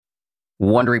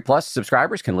Wondery Plus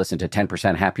subscribers can listen to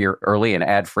 10% Happier early and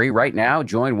ad-free right now.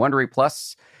 Join Wondery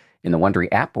Plus in the Wondery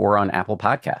app or on Apple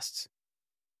Podcasts.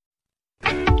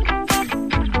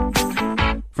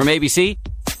 From ABC,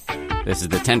 this is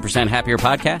the 10% Happier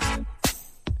podcast.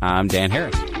 I'm Dan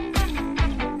Harris.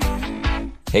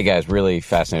 Hey guys, really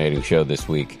fascinating show this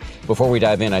week. Before we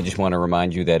dive in, I just want to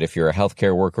remind you that if you're a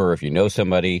healthcare worker or if you know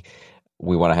somebody,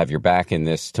 we want to have your back in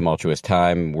this tumultuous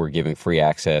time. We're giving free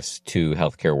access to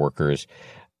healthcare workers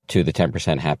to the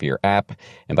 10% Happier app.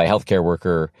 And by healthcare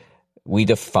worker, we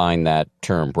define that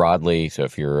term broadly. So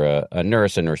if you're a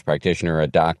nurse practitioner, a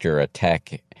doctor, a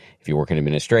tech, if you work in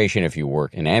administration, if you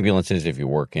work in ambulances, if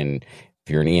you're an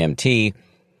EMT,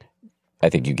 I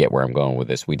think you get where I'm going with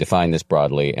this. We define this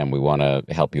broadly, and we want to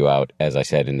help you out, as I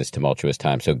said, in this tumultuous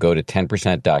time. So go to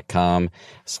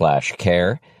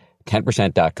 10%.com/care.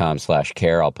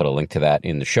 10%.com/care. I'll put a link to that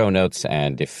in the show notes.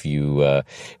 And if you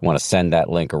want to send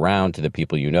that link around to the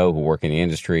people you know who work in the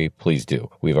industry, please do.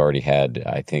 We've already had,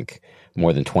 I think,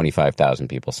 more than 25,000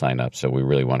 people sign up. So we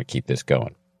really want to keep this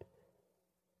going.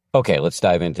 Okay, let's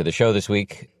dive into the show this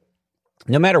week.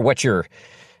 No matter what your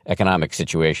economic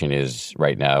situation is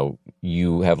right now,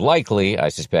 you have likely, I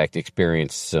suspect,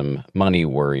 experienced some money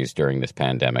worries during this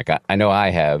pandemic. I know I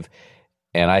have.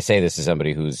 And I say this as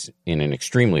somebody who's in an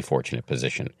extremely fortunate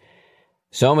position.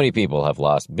 So many people have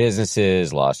lost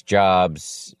businesses, lost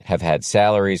jobs, have had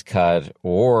salaries cut,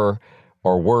 or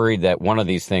are worried that one of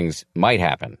these things might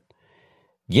happen.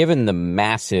 Given the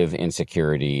massive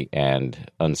insecurity and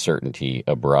uncertainty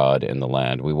abroad in the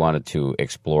land, we wanted to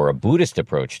explore a Buddhist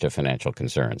approach to financial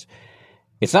concerns.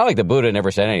 It's not like the Buddha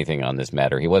never said anything on this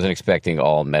matter. He wasn't expecting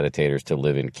all meditators to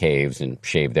live in caves and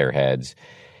shave their heads.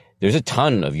 There's a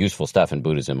ton of useful stuff in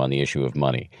Buddhism on the issue of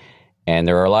money. And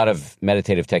there are a lot of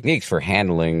meditative techniques for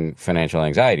handling financial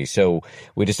anxiety. So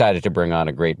we decided to bring on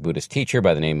a great Buddhist teacher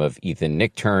by the name of Ethan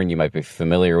Nichtern. You might be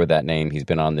familiar with that name. He's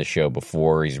been on this show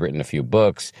before. He's written a few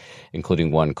books,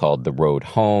 including one called The Road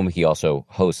Home. He also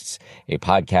hosts a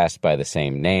podcast by the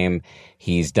same name.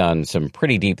 He's done some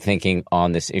pretty deep thinking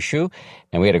on this issue.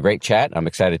 And we had a great chat. I'm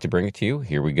excited to bring it to you.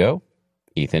 Here we go.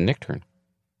 Ethan Nichtern.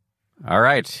 All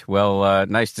right. Well,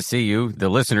 nice to see you. The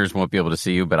listeners won't be able to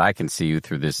see you, but I can see you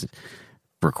through this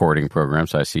recording program.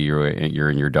 So I see you're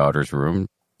in your daughter's room.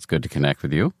 It's good to connect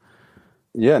with you.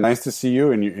 Yeah, nice to see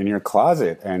you in your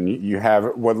closet. And you have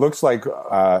what looks like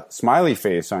a smiley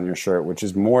face on your shirt, which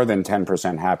is more than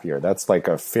 10% happier. That's like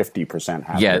a 50%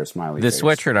 happier smiley face. The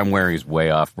sweatshirt I'm wearing is way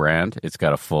off brand. It's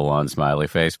got a full-on smiley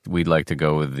face. We'd like to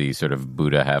go with the sort of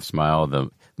Buddha half smile,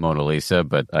 the Mona Lisa,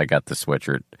 but I got the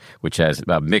sweatshirt, which has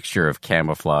a mixture of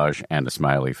camouflage and a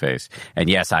smiley face. And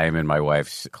yes, I am in my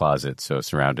wife's closet, so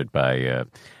surrounded by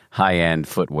high-end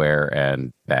footwear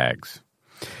and bags.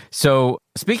 So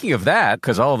speaking of that,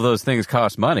 because all of those things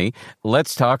cost money,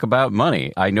 let's talk about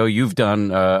money. I know you've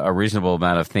done a reasonable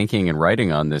amount of thinking and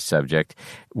writing on this subject.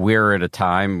 We're at a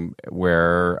time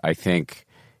where I think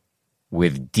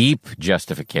with deep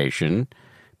justification,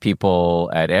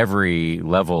 people at every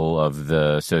level of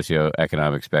the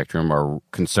socioeconomic spectrum are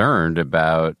concerned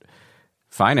about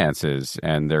finances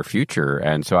and their future.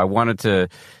 And so I wanted to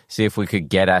see if we could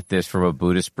get at this from a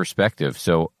Buddhist perspective.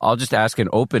 So I'll just ask an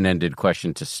open-ended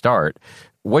question to start.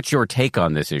 What's your take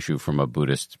on this issue from a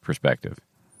Buddhist perspective?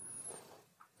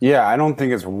 Yeah, I don't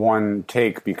think it's one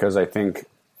take because I think,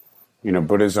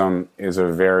 Buddhism is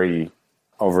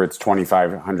over its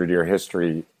 2,500-year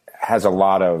history, has a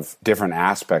lot of different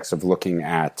aspects of looking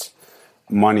at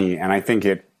money. And I think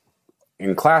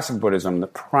in classic Buddhism, the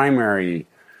primary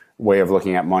way of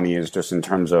looking at money is just in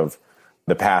terms of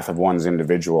the path of one's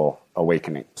individual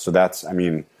awakening. So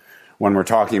when we're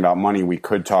talking about money, we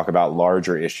could talk about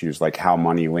larger issues like how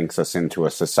money links us into a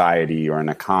society or an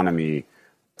economy,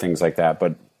 things like that.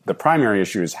 But the primary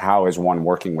issue is how is one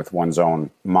working with one's own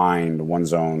mind,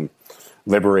 one's own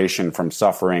liberation from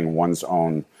suffering, one's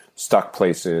own stuck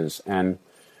places. And,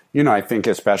 I think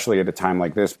especially at a time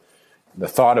like this, the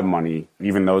thought of money,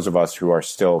 even those of us who are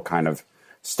still kind of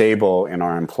stable in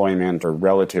our employment or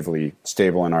relatively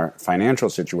stable in our financial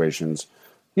situations,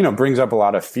 brings up a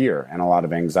lot of fear and a lot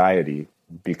of anxiety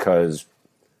because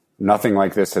nothing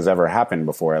like this has ever happened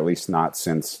before, at least not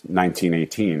since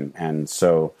 1918. And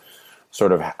so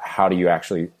sort of how do you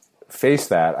actually face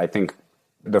that? I think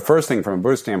the first thing from a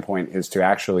Buddhist standpoint is to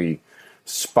actually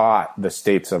spot the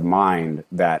states of mind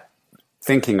that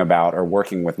thinking about or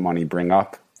working with money bring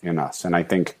up in us. And I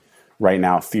think right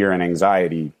now, fear and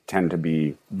anxiety tend to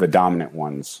be the dominant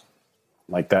ones,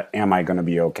 like that, am I going to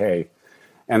be okay?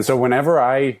 And so whenever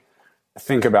I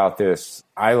think about this,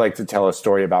 I like to tell a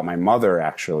story about my mother,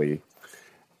 actually.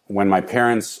 when my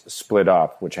parents split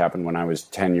up, which happened when I was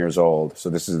 10 years old, so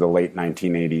this is the late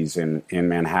 1980s in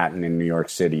Manhattan in New York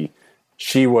City,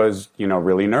 she was,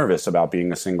 really nervous about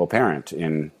being a single parent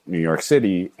in New York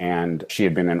City. And she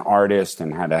had been an artist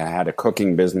and had a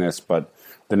cooking business, but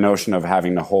the notion of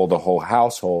having to hold a whole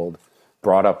household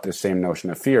brought up the same notion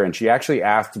of fear. And she actually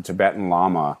asked a Tibetan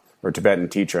Lama or Tibetan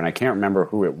teacher, and I can't remember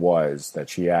who it was that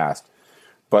she asked,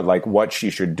 but like what she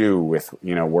should do with,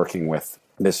 working with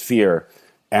this fear.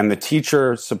 And the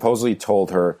teacher supposedly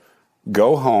told her,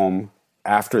 go home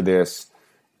after this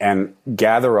and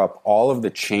gather up all of the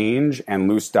change and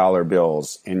loose dollar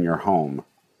bills in your home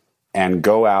and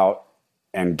go out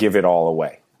and give it all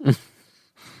away.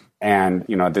 And,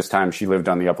 at this time she lived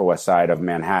on the Upper West Side of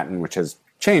Manhattan, which has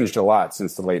changed a lot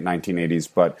since the late 1980s.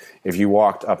 But if you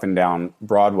walked up and down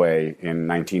Broadway in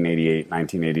 1988,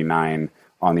 1989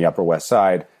 on the Upper West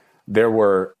Side, there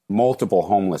were multiple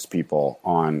homeless people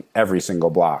on every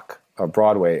single block of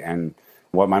Broadway. And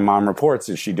what my mom reports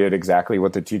is she did exactly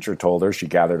what the teacher told her. She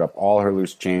gathered up all her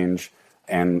loose change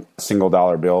and single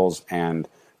dollar bills and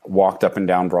walked up and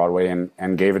down Broadway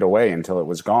and gave it away until it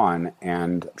was gone.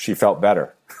 And she felt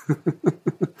better.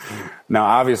 Now,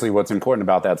 obviously, what's important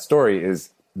about that story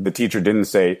is the teacher didn't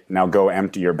say, now go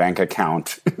empty your bank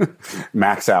account,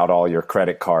 max out all your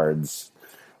credit cards.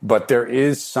 But there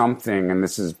is something, and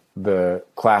this is the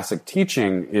classic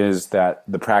teaching, is that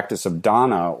the practice of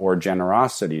dana, or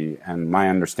generosity, and my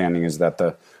understanding is that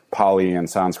the Pali and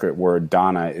Sanskrit word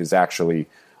dana is actually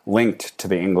linked to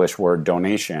the English word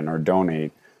donation or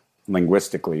donate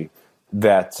linguistically,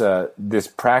 that this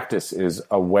practice is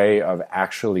a way of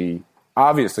actually,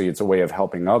 obviously it's a way of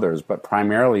helping others, but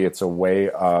primarily it's a way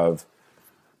of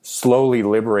slowly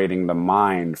liberating the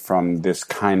mind from this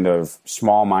kind of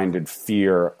small-minded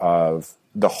fear of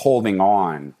the holding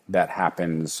on that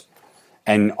happens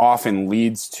and often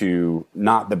leads to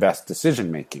not the best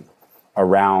decision-making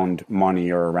around money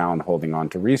or around holding on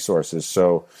to resources.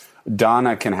 So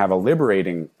dana can have a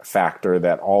liberating factor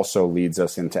that also leads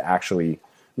us into actually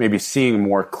maybe seeing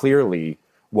more clearly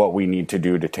what we need to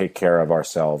do to take care of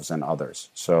ourselves and others.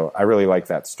 So I really like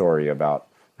that story about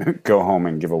go home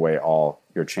and give away all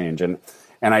your change. And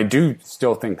I do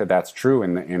still think that that's true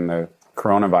in the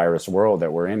coronavirus world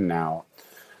that we're in now.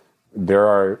 There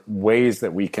are ways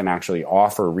that we can actually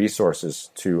offer resources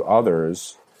to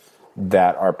others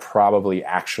that are probably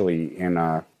actually in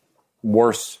a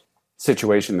worse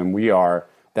situation than we are,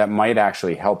 that might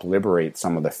actually help liberate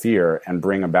some of the fear and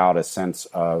bring about a sense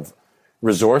of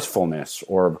resourcefulness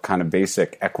or kind of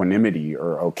basic equanimity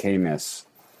or okayness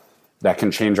that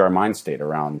can change our mind state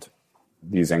around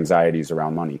these anxieties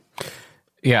around money.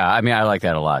 Yeah, I mean, I like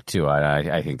that a lot too.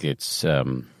 I think it's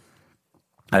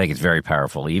very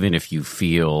powerful, even if you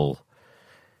feel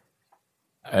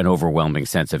an overwhelming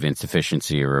sense of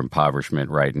insufficiency or impoverishment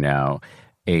right now.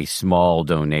 A small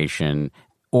donation,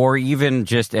 or even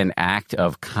just an act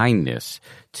of kindness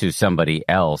to somebody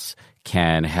else,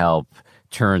 can help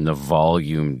turn the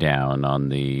volume down on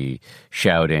the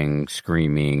shouting,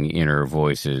 screaming inner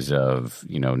voices of,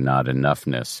 not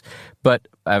enoughness. But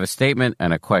I have a statement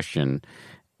and a question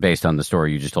based on the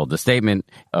story you just told. The statement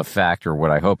of fact, or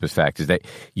what I hope is fact, is that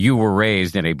you were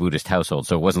raised in a Buddhist household.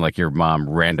 So it wasn't like your mom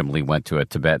randomly went to a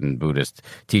Tibetan Buddhist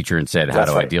teacher and said, how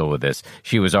do I deal with this?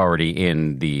 She was already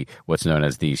in the what's known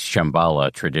as the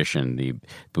Shambhala tradition, the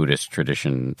Buddhist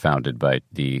tradition founded by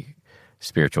the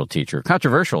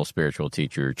controversial spiritual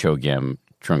teacher, Chogyam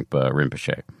Trungpa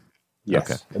Rinpoche.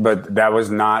 Yes, okay. But that was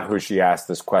not who she asked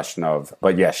this question of.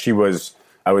 But yes, she was.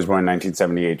 I was born in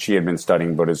 1978. She had been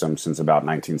studying Buddhism since about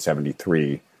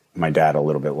 1973. My dad a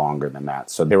little bit longer than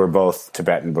that. So they were both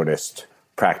Tibetan Buddhist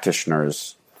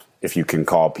practitioners, if you can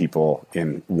call people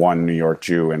in one New York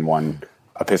Jew and one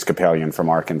Episcopalian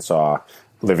from Arkansas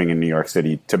living in New York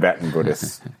City, Tibetan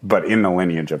Buddhists, but in the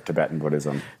lineage of Tibetan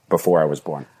Buddhism before I was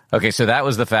born. Okay, so that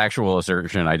was the factual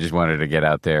assertion I just wanted to get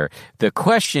out there. The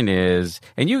question is,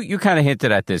 and you kind of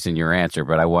hinted at this in your answer,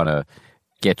 but I want to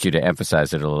get you to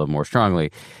emphasize it a little more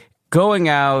strongly. Going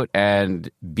out and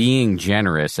being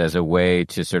generous as a way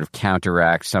to sort of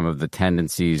counteract some of the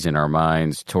tendencies in our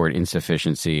minds toward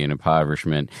insufficiency and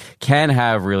impoverishment can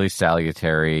have really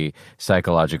salutary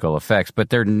psychological effects, but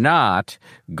they're not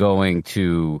going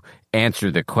to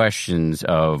answer the questions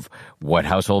of what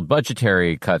household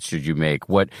budgetary cuts should you make,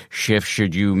 what shifts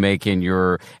should you make in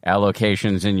your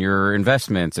allocations and your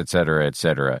investments, et cetera, et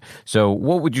cetera. So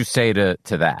what would you say to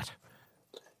that?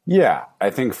 Yeah,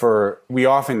 I think we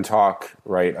often talk,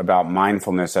 right, about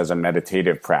mindfulness as a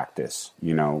meditative practice,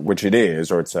 which it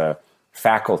is, or it's a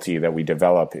faculty that we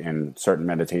develop in certain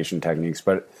meditation techniques.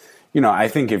 But, I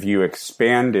think if you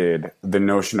expanded the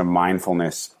notion of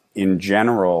mindfulness in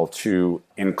general to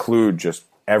include just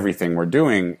everything we're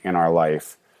doing in our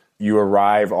life, you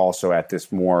arrive also at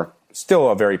this more, still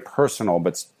a very personal,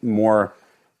 but more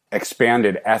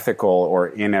expanded ethical or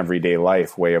in everyday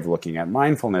life way of looking at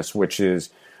mindfulness, which is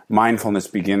mindfulness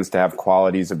begins to have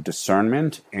qualities of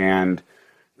discernment and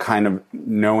kind of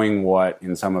knowing what,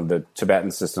 in some of the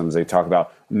Tibetan systems, they talk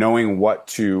about knowing what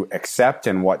to accept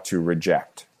and what to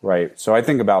reject, right? So I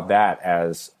think about that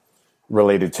as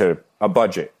related to a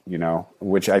budget,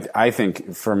 which I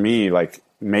think for me, like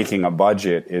making a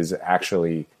budget is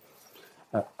actually,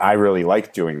 I really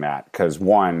like doing that because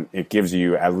one, it gives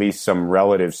you at least some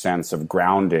relative sense of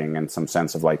grounding and some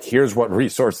sense of like, here's what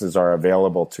resources are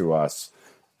available to us.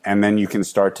 And then you can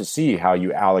start to see how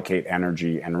you allocate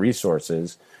energy and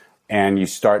resources, and you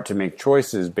start to make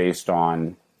choices based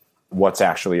on what's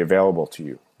actually available to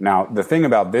you. Now, the thing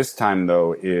about this time,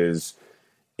 though, is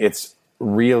it's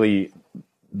really,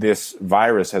 this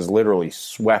virus has literally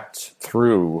swept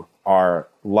through our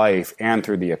life and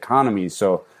through the economy.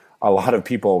 So a lot of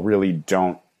people really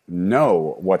don't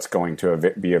know what's going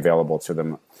to be available to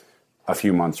them a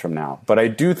few months from now. But I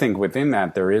do think within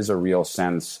that, there is a real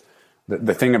sense,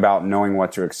 the thing about knowing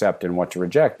what to accept and what to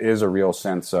reject is a real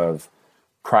sense of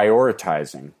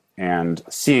prioritizing and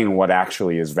seeing what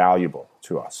actually is valuable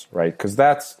to us, right? Because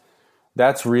that's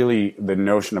really the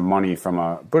notion of money from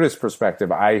a Buddhist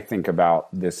perspective. I think about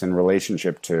this in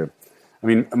relationship to,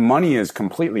 money is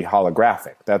completely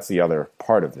holographic. That's the other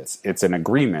part of this. It's an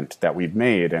agreement that we've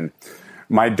made. And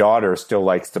my daughter still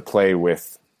likes to play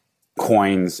with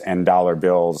coins and dollar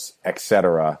bills,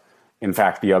 etc. In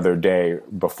fact, the other day,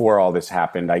 before all this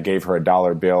happened, I gave her a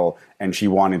dollar bill and she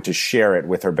wanted to share it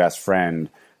with her best friend.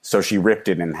 So she ripped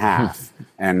it in half.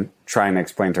 And trying to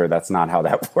explain to her that's not how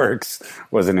that works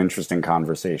was an interesting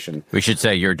conversation. We should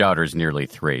say your daughter's nearly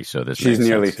 3, so this she's makes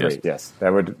nearly sense. 3, yes.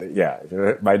 That would, yeah.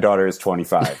 My daughter is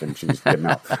 25 and she's getting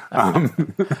out.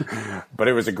 But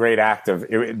it was a great act of,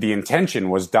 the intention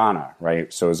was dana,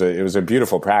 right? So it was a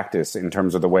beautiful practice in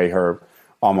terms of the way her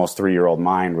almost 3-year-old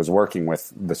mind was working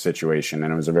with the situation,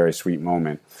 and it was a very sweet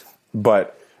moment.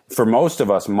 But for most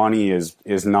of us, money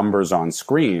is numbers on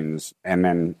screens, and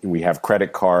then we have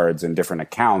credit cards and different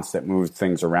accounts that move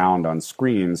things around on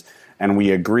screens, and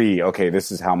we agree, okay,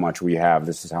 this is how much we have,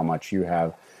 this is how much you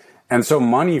have. And so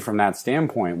money from that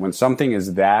standpoint, when something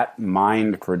is that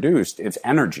mind produced, it's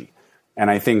energy. And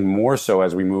I think more so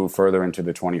as we move further into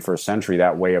the 21st century,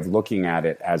 that way of looking at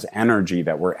it as energy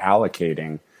that we're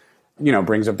allocating,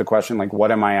 brings up the question, like,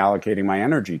 what am I allocating my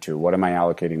energy to? What am I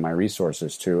allocating my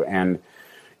resources to? And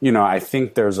I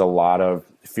think there's a lot of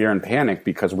fear and panic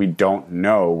because we don't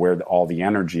know where all the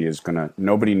energy is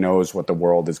nobody knows what the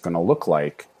world is going to look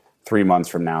like 3 months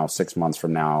from now, 6 months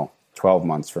from now, 12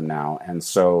 months from now. And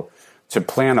so to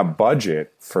plan a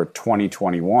budget for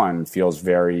 2021 feels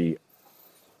very,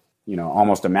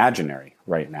 almost imaginary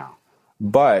right now.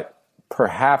 But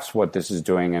perhaps what this is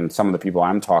doing, and some of the people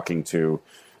I'm talking to,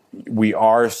 we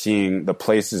are seeing the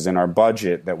places in our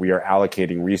budget that we are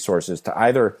allocating resources to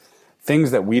either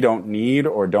things that we don't need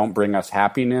or don't bring us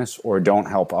happiness or don't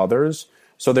help others.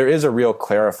 So there is a real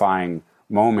clarifying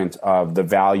moment of the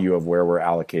value of where we're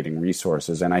allocating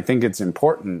resources. And I think it's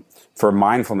important for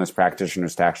mindfulness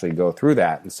practitioners to actually go through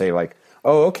that and say like,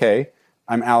 oh, okay,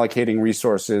 I'm allocating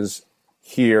resources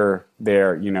here,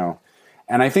 there,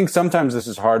 And I think sometimes this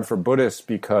is hard for Buddhists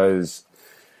because,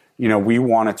 we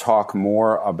want to talk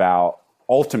more about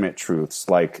ultimate truths,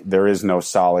 like there is no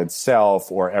solid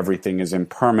self, or everything is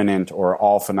impermanent, or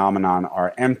all phenomenon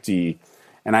are empty.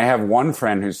 And I have one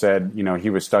friend who said,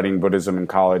 he was studying Buddhism in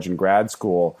college and grad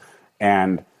school,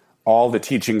 and all the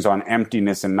teachings on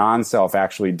emptiness and non-self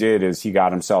actually did is he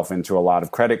got himself into a lot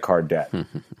of credit card debt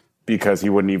because he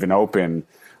wouldn't even open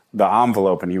the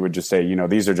envelope, and he would just say,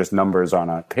 these are just numbers on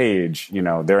a page,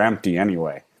 they're empty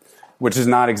anyway, which is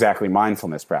not exactly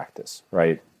mindfulness practice,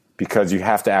 right? Because you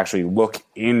have to actually look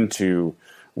into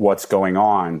what's going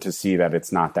on to see that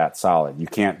it's not that solid. You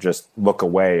can't just look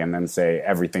away and then say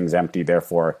everything's empty,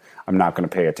 therefore I'm not going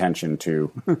to pay attention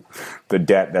to the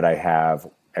debt that I have,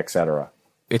 etc.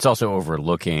 It's also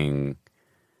overlooking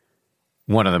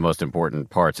one of the most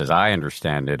important parts, as I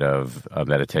understand it, of a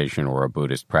meditation or a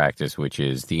Buddhist practice, which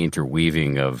is the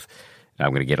interweaving of, I'm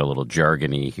going to get a little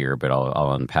jargony here, but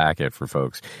I'll unpack it for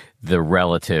folks, the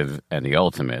relative and the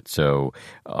ultimate. So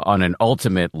on an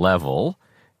ultimate level,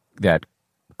 that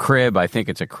crib, I think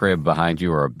it's a crib behind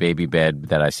you or a baby bed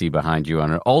that I see behind you.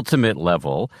 On an ultimate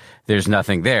level, there's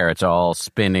nothing there. It's all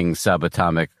spinning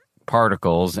subatomic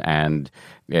particles, and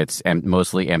it's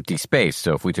mostly empty space.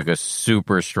 So if we took a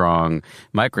super strong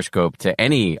microscope to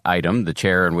any item, the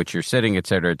chair in which you're sitting, et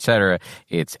cetera,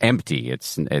 it's empty.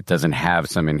 It doesn't have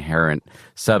some inherent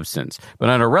substance. But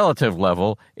on a relative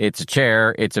level, it's a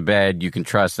chair, it's a bed. You can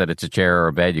trust that it's a chair or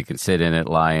a bed. You can sit in it,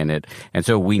 lie in it. And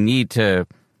so we need to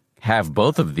have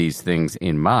both of these things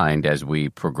in mind as we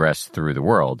progress through the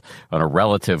world. On a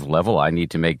relative level, I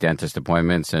need to make dentist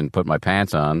appointments and put my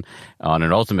pants on. On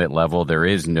an ultimate level, there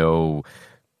is no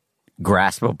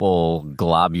graspable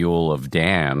globule of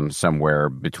Dan somewhere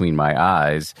between my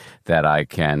eyes that I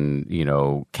can,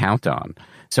 count on.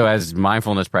 So as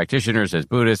mindfulness practitioners, as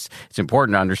Buddhists, it's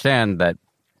important to understand that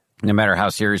no matter how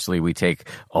seriously we take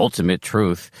ultimate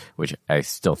truth, which I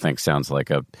still think sounds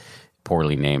like a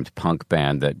poorly named punk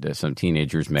band that some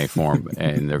teenagers may form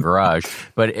in their garage.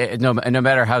 But no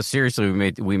matter how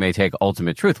seriously we may take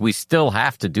ultimate truth, we still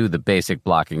have to do the basic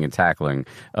blocking and tackling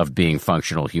of being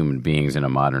functional human beings in a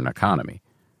modern economy.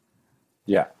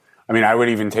 Yeah. I mean, I would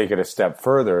even take it a step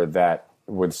further that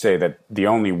would say that the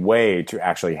only way to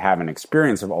actually have an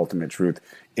experience of ultimate truth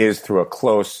is through a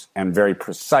close and very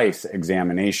precise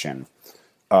examination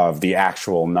of the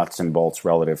actual nuts and bolts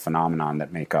relative phenomenon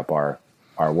that make up our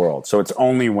world. So it's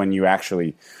only when you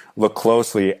actually look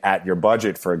closely at your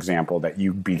budget, for example, that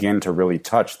you begin to really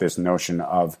touch this notion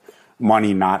of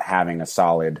money not having a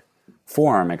solid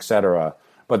form, etc.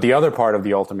 But the other part of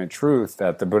the ultimate truth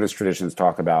that the Buddhist traditions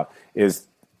talk about is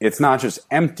it's not just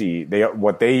empty.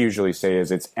 What they usually say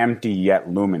is it's empty yet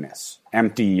luminous.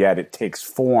 Empty yet it takes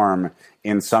form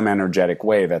in some energetic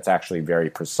way that's actually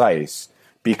very precise,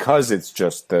 because it's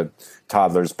just the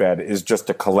toddler's bed is just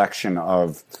a collection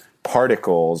of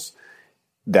particles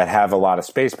that have a lot of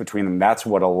space between them. That's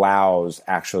what allows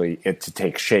actually it to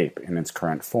take shape in its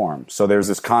current form. So there's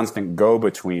this constant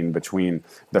go-between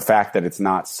the fact that it's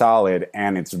not solid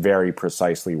and it's very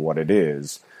precisely what it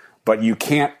is. But you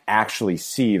can't actually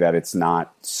see that it's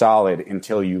not solid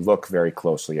until you look very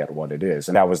closely at what it is.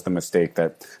 And that was the mistake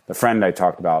that the friend I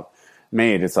talked about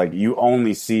made. It's like you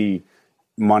only see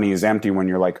money is empty when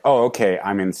you're like, oh, okay,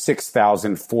 I'm in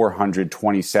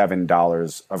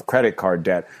 $6,427 of credit card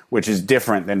debt, which is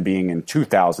different than being in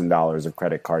 $2,000 of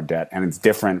credit card debt. And it's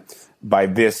different by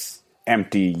this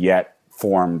empty yet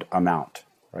formed amount,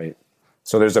 right?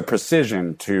 So there's a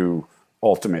precision to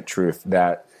ultimate truth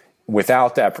that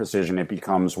without that precision, it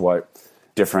becomes what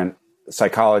different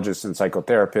psychologists and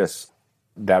psychotherapists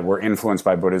that were influenced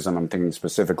by Buddhism, I'm thinking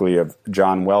specifically of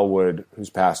John Welwood, who's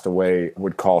passed away,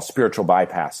 would call spiritual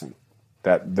bypassing.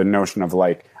 That the notion of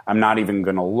like, I'm not even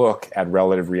going to look at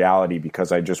relative reality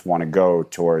because I just want to go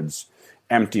towards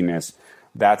emptiness.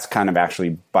 That's kind of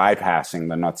actually bypassing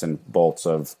the nuts and bolts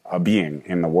of a being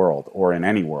in the world, or in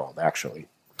any world, actually.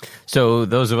 So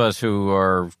those of us who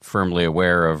are firmly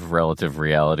aware of relative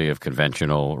reality, of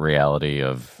conventional reality,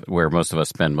 of where most of us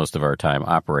spend most of our time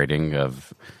operating,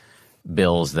 of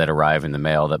bills that arrive in the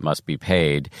mail that must be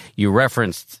paid. You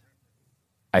referenced,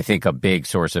 I think, a big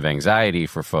source of anxiety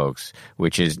for folks,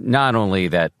 which is not only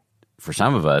that for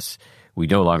some of us, we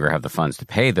no longer have the funds to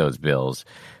pay those bills,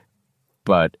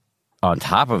 but on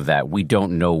top of that, we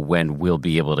don't know when we'll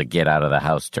be able to get out of the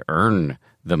house to earn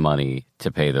the money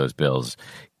to pay those bills.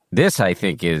 This, I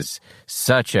think, is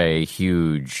such a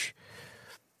huge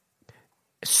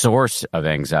source of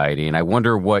anxiety, and I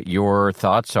wonder what your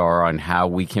thoughts are on how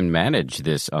we can manage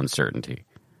this uncertainty.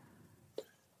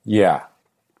 Yeah.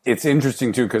 It's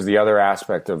interesting, too, because the other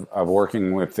aspect of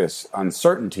working with this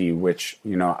uncertainty, which,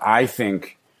 I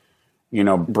think,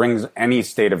 brings any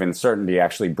state of uncertainty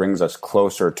actually brings us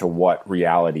closer to what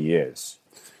reality is.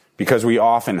 Because we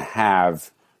often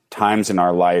have times in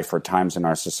our life or times in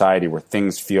our society where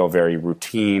things feel very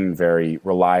routine, very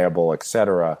reliable,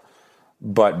 etc.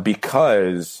 But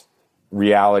because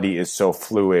reality is so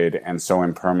fluid and so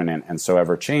impermanent and so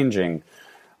ever-changing,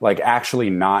 like actually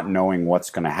not knowing what's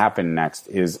going to happen next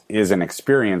is an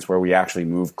experience where we actually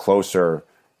move closer.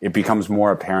 It becomes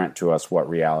more apparent to us what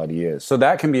reality is. So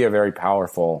that can be a very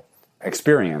powerful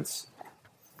experience.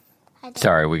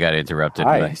 Sorry, we got interrupted.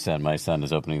 Hi. My son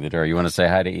is opening the door. You want to say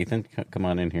hi to Ethan? Come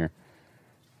on in here.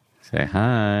 Say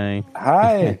hi.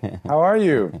 Hi. How are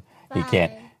you? He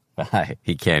can't.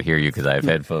 He can't hear you because I have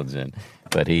headphones in,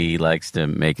 but he likes to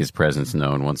make his presence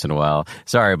known once in a while.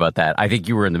 Sorry about that. I think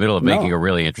you were in the middle of making a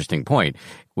really interesting point,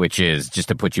 which is, just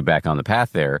to put you back on the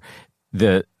path there,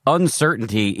 the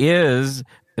uncertainty is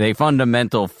a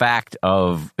fundamental fact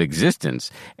of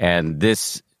existence. And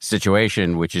this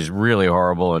situation, which is really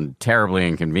horrible and terribly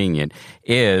inconvenient,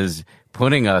 is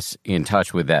putting us in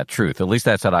touch with that truth. At least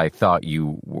that's what I thought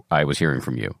I was hearing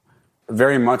from you.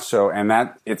 Very much so. And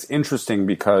that it's interesting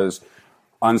because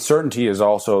uncertainty is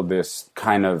also this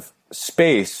kind of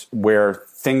space where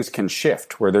things can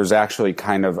shift, where there's actually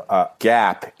kind of a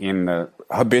gap in the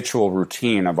habitual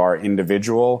routine of our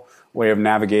individual way of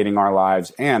navigating our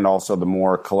lives and also the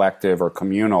more collective or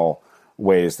communal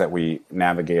ways that we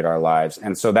navigate our lives.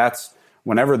 And so that's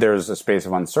whenever there's a space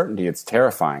of uncertainty, it's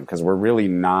terrifying because we're really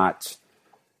not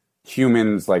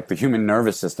humans. Like the human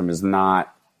nervous system is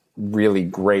not really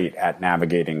great at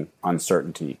navigating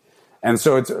uncertainty. And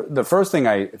so it's the first thing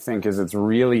I think is it's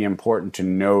really important to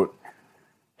note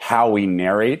how we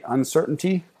narrate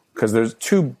uncertainty, because there's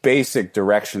two basic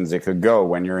directions it could go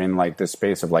when you're in like this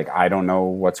space of like, I don't know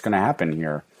what's going to happen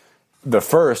here. The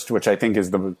first, which I think is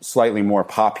the slightly more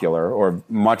popular or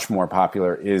much more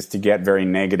popular, is to get very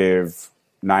negative,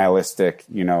 nihilistic,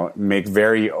 make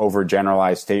very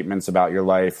overgeneralized statements about your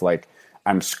life. Like,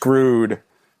 I'm screwed.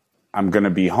 I'm going to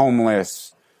be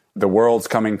homeless. The world's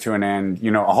coming to an end.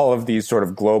 All of these sort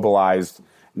of globalized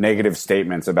negative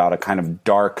statements about a kind of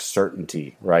dark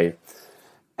certainty, right?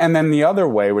 And then the other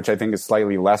way, which I think is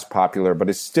slightly less popular, but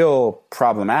is still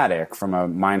problematic from a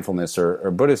mindfulness or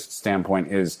Buddhist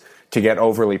standpoint, is to get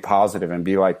overly positive and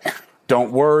be like,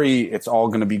 don't worry, it's all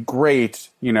going to be great.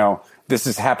 This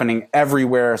is happening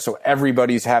everywhere. So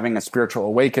everybody's having a spiritual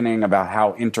awakening about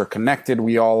how interconnected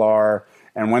we all are.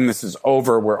 And when this is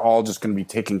over, we're all just going to be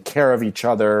taking care of each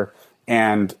other.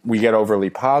 And we get overly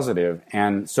positive.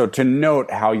 And so to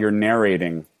note how you're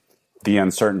narrating the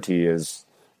uncertainty is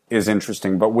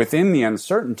interesting. But within the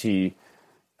uncertainty,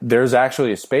 there's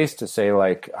actually a space to say,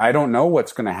 like, I don't know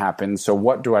what's going to happen, so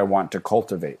what do I want to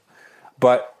cultivate?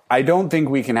 But I don't think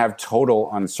we can have total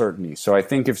uncertainty. So I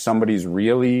think if somebody's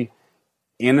really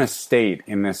in a state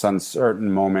in this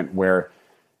uncertain moment where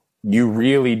you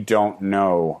really don't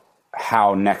know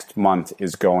how next month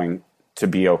is going to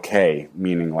be okay,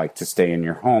 meaning like to stay in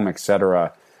your home,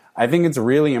 etc., I think it's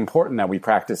really important that we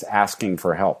practice asking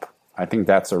for help. I think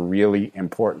that's a really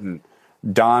important.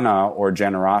 Dana, or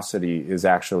generosity, is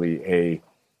actually a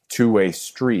two-way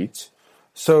street.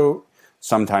 So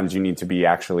sometimes you need to be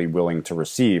actually willing to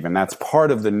receive. And that's part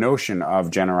of the notion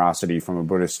of generosity from a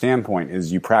Buddhist standpoint,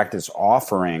 is you practice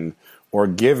offering or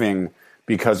giving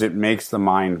because it makes the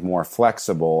mind more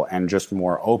flexible and just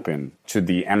more open to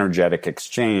the energetic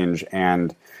exchange.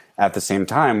 And at the same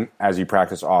time, as you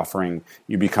practice offering,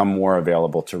 you become more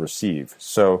available to receive.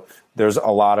 So there's a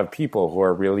lot of people who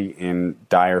are really in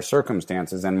dire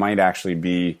circumstances and might actually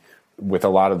be, with a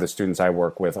lot of the students I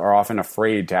work with, are often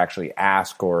afraid to actually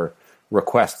ask or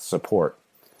request support.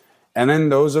 And then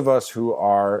those of us who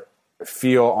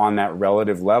feel on that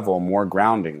relative level more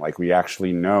grounding, like we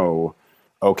actually know,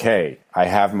 okay, I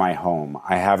have my home,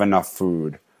 I have enough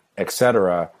food,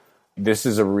 etc. This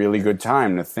is a really good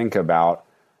time to think about,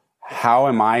 how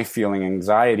am I feeling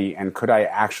anxiety, and could I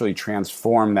actually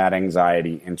transform that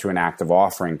anxiety into an act of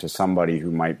offering to somebody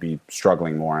who might be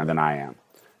struggling more than I am,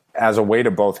 as a way to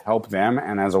both help them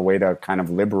and as a way to kind of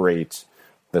liberate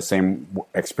the same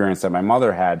experience that my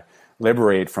mother had,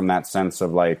 liberate from that sense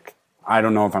of like, I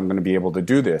don't know if I'm going to be able to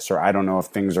do this, or I don't know if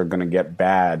things are going to get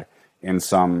bad in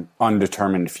some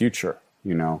undetermined future,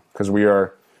 because we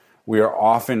are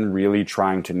often really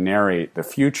trying to narrate the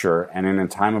future, and in a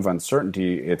time of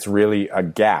uncertainty, it's really a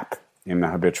gap in the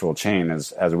habitual chain,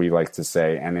 as we like to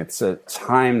say, and it's a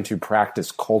time to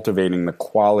practice cultivating the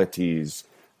qualities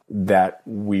that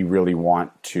we really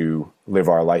want to live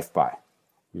our life by.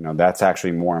 That's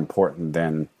actually more important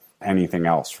than anything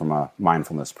else from a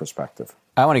mindfulness perspective.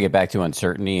 I want to get back to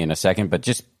uncertainty in a second, but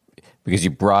just because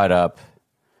you brought up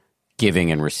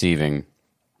giving and receiving,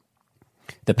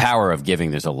 the power of giving,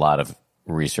 there's a lot of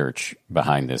research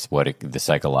behind this, the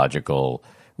psychological,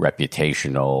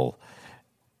 reputational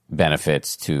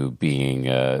benefits to being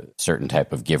a certain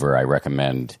type of giver. I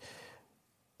recommend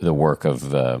the work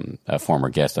of a former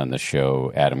guest on the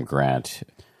show, Adam Grant.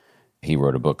 He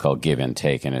wrote a book called Give and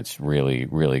Take, and it's really,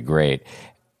 really great.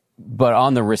 But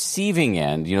on the receiving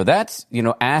end, that's,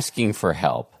 asking for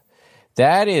help.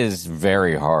 That is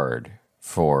very hard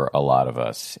for a lot of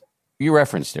us. You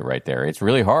referenced it right there. It's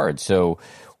really hard. So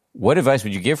what advice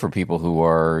would you give for people who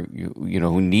are,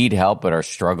 who need help but are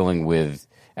struggling with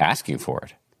asking for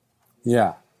it?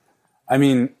 Yeah. I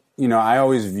mean, I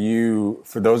always view,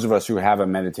 for those of us who have a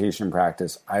meditation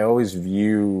practice, I always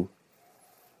view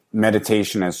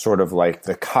meditation as sort of like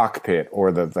the cockpit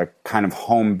or the kind of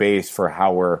home base for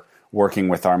how we're working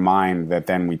with our mind that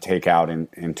then we take out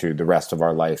into the rest of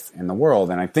our life in the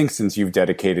world. And I think since you've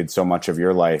dedicated so much of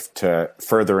your life to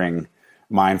furthering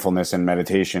mindfulness and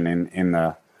meditation in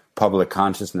the public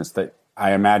consciousness, that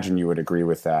I imagine you would agree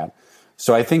with that.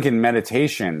 So I think in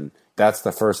meditation, that's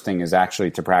the first thing, is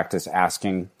actually to practice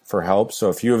asking for help. So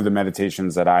a few of the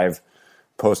meditations that I've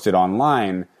posted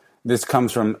online, this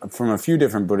comes from a few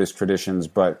different Buddhist traditions,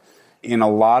 but in a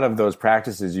lot of those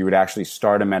practices, you would actually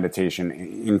start a meditation,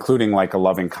 including like a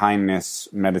loving kindness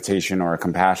meditation or a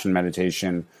compassion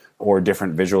meditation or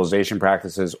different visualization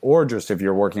practices, or just if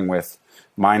you're working with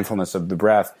mindfulness of the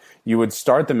breath, you would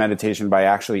start the meditation by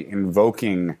actually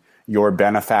invoking your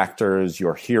benefactors,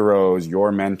 your heroes,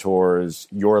 your mentors,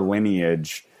 your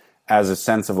lineage as a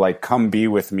sense of like, come be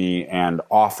with me and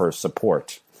offer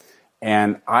support.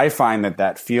 And I find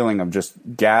that feeling of just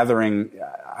gathering,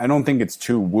 I don't think it's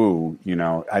too woo,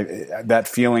 that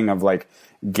feeling of like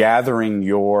gathering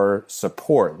your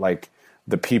support, like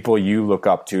the people you look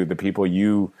up to, the people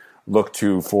you look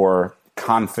to for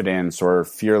confidence or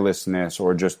fearlessness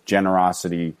or just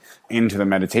generosity into the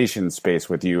meditation space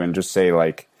with you, and just say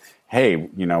like, hey,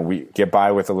 we get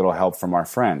by with a little help from our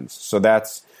friends. So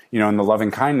that's, in the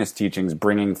loving kindness teachings,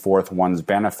 bringing forth one's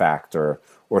benefactor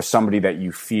or somebody that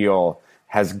you feel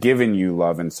has given you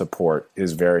love and support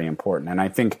is very important. And I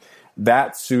think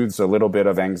that soothes a little bit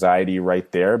of anxiety right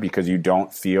there, because you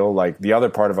don't feel like, the other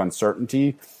part of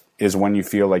uncertainty is when you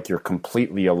feel like you're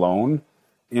completely alone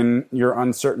in your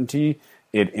uncertainty,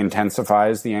 it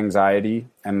intensifies the anxiety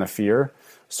and the fear.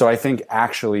 So I think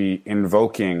actually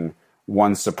invoking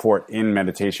one's support in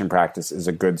meditation practice is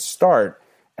a good start.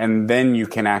 And then you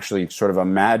can actually sort of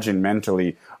imagine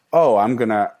mentally, oh,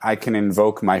 I can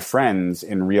invoke my friends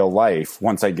in real life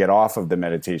once I get off of the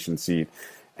meditation seat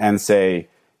and say,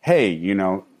 hey,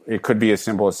 it could be as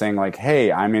simple as saying like,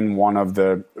 hey, I'm in one of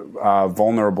the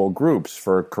vulnerable groups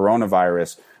for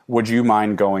coronavirus. Would you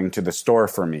mind going to the store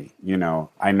for me?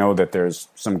 I know that there's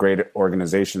some great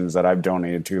organizations that I've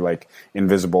donated to, like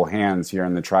Invisible Hands here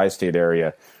in the tri-state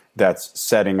area, that's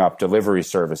setting up delivery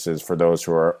services for those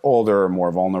who are older or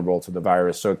more vulnerable to the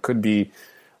virus. So it could be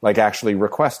like actually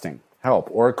requesting help,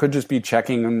 or it could just be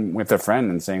checking in with a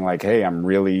friend and saying like, hey, I'm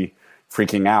really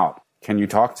freaking out. Can you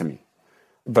talk to me?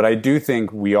 But I do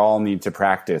think we all need to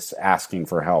practice asking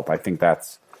for help. I think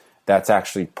that's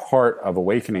actually part of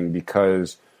awakening,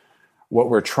 because what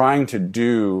we're trying to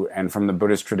do, and from the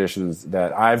Buddhist traditions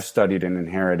that I've studied and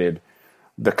inherited,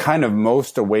 the kind of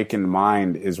most awakened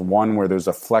mind is one where there's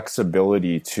a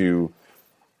flexibility to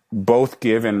both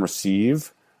give and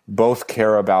receive, both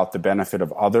care about the benefit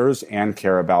of others and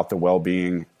care about the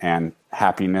well-being and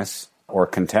happiness or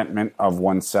contentment of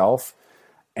oneself.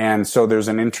 And so there's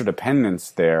an interdependence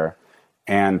there.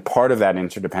 And part of that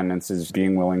interdependence is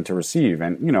being willing to receive.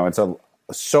 And, it's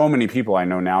so many people I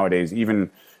know nowadays,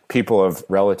 even people of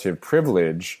relative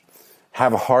privilege,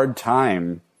 have a hard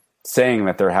time saying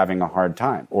that they're having a hard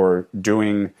time, or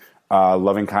doing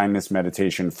loving kindness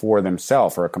meditation for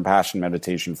themselves, or a compassion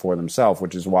meditation for themselves,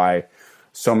 which is why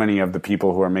so many of the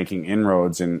people who are making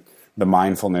inroads in the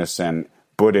mindfulness and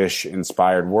Buddhist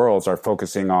inspired worlds are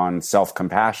focusing on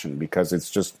self-compassion, because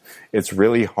it's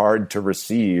really hard to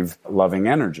receive loving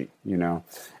energy,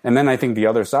 And then I think the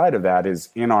other side of that is,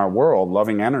 in our world,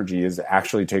 loving energy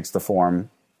actually takes the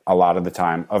form a lot of the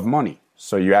time of money.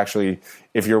 So you actually,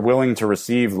 if you're willing to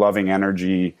receive loving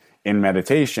energy in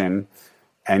meditation,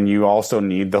 and you also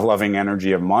need the loving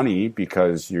energy of money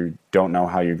because you don't know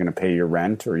how you're going to pay your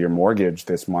rent or your mortgage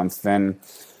this month, then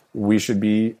we should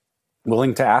be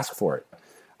willing to ask for it.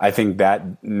 I think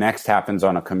that next happens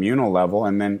on a communal level.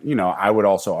 And then, I would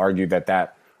also argue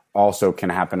that also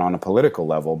can happen on a political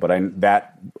level, but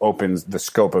that opens the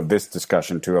scope of this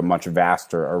discussion to a much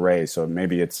vaster array. So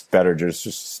maybe it's better to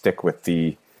just stick with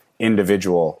the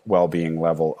individual well-being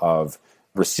level of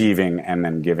receiving and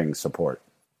then giving support.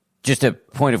 Just a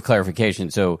point of clarification.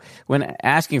 So when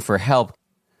asking for help,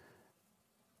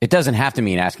 it doesn't have to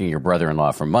mean asking your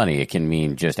brother-in-law for money. It can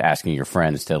mean just asking your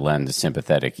friends to lend a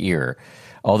sympathetic ear.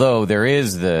 Although there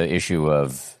is the issue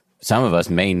of some of us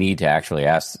may need to actually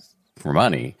ask for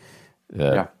money,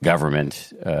 the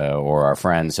government or our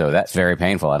friends. So that's very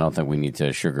painful. I don't think we need to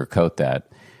sugarcoat that.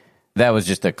 That was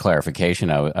just a clarification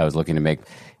I was looking to make.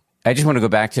 I just want to go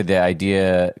back to the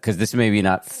idea, because this may be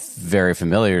not very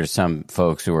familiar to some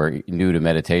folks who are new to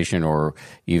meditation, or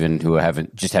even who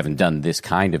haven't done this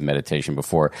kind of meditation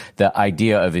before. The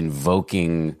idea of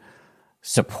invoking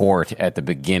support at the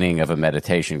beginning of a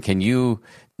meditation.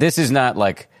 This is not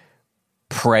like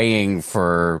praying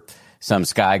for some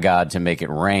sky god to make it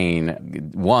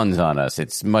rain ones on us.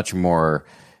 It's much more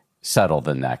subtle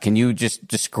than that. Can you just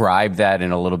describe that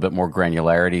in a little bit more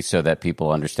granularity so that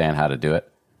people understand how to do it?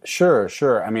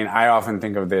 Sure. I mean, I often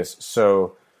think of this.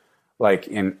 So like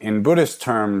in Buddhist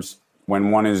terms,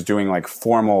 when one is doing like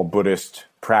formal Buddhist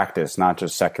practice, not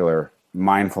just secular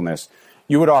mindfulness,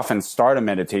 you would often start a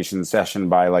meditation session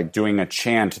by like doing a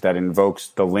chant that invokes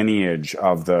the lineage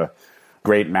of the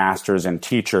great masters and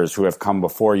teachers who have come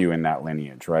before you in that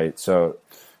lineage, right? So,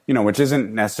 which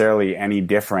isn't necessarily any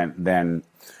different than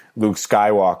Luke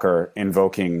Skywalker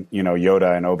invoking,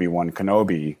 Yoda and Obi-Wan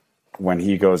Kenobi when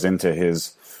he goes into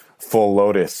his full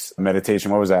lotus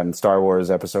meditation. What was that in Star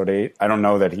Wars Episode 8? I don't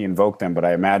know that he invoked them, but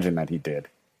I imagine that he did,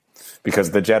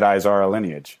 because the Jedis are a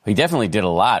lineage. He definitely did a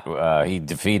lot. He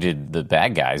defeated the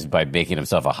bad guys by making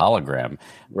himself a hologram.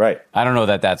 Right. I don't know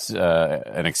that that's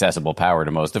an accessible power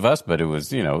to most of us, but it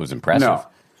was, it was impressive. No.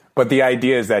 But the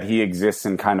idea is that he exists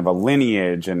in kind of a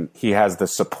lineage, and he has the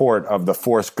support of the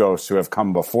Force ghosts who have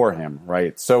come before him,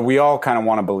 right? So we all kind of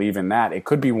want to believe in that. It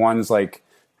could be ones like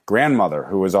grandmother,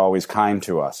 who was always kind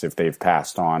to us if they've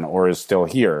passed on or is still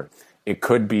here. It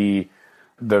could be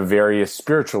the various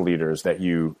spiritual leaders that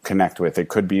you connect with. It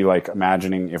could be like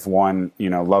imagining if one,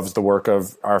 loves the work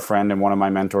of our friend and one of my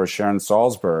mentors, Sharon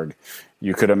Salzberg.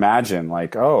 You could imagine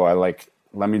like,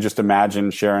 let me just imagine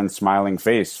Sharon's smiling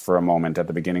face for a moment at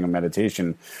the beginning of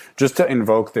meditation, just to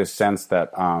invoke this sense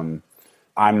that I'm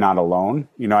not alone.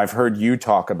 I've heard you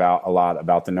talk a lot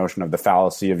about the notion of the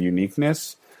fallacy of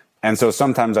uniqueness. And so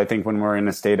sometimes I think when we're in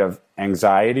a state of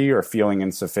anxiety or feeling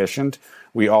insufficient,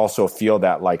 we also feel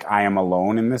that like I am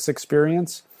alone in this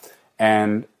experience.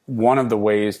 And one of the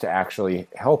ways to actually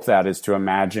help that is to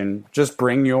imagine, just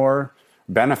bring your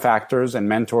benefactors and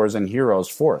mentors and heroes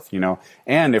forth,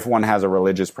 And if one has a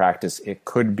religious practice, it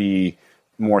could be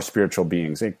more spiritual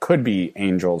beings. It could be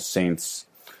angels, saints,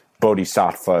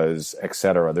 bodhisattvas,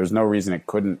 etc. There's no reason it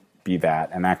couldn't be that,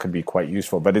 and that could be quite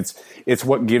useful. But it's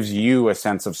what gives you a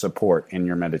sense of support in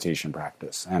your meditation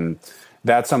practice. And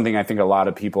that's something I think a lot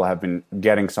of people have been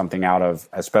getting something out of,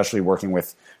 especially working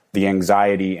with the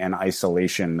anxiety and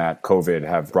isolation that COVID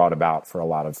have brought about for a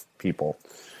lot of people.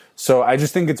 So I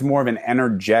just think it's more of an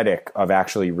energetic of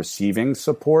actually receiving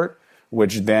support,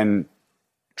 which then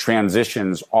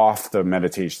transitions off the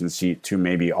meditation seat to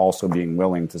maybe also being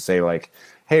willing to say like,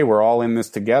 hey, we're all in this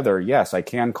together. Yes, I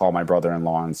can call my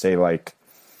brother-in-law and say like,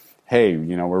 hey,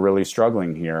 we're really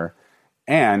struggling here.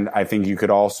 And I think you could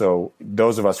also,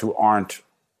 those of us who aren't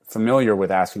familiar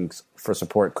with asking for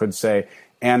support could say,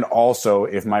 and also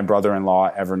if my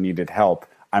brother-in-law ever needed help,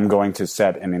 I'm going to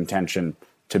set an intention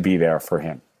to be there for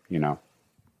him,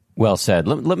 Well said.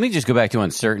 Let me just go back to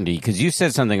uncertainty, because you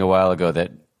said something a while ago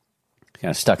that kind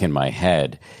of stuck in my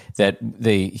head, that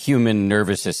the human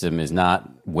nervous system is not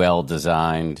well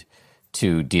designed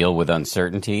to deal with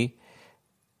uncertainty.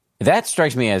 That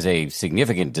strikes me as a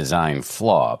significant design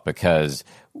flaw, because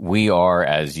we are,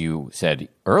 as you said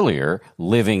earlier,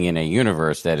 living in a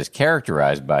universe that is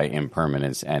characterized by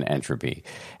impermanence and entropy.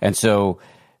 And so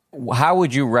how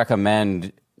would you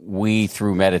recommend we,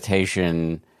 through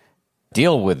meditation,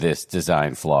 deal with this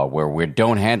design flaw where we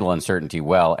don't handle uncertainty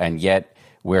well, and yet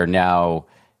we're now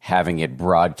having it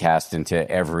broadcast into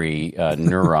every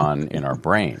neuron in our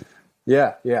brain?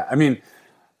 Yeah. I mean,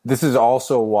 this is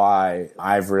also why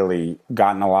I've really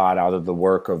gotten a lot out of the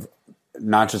work of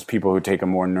not just people who take a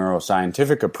more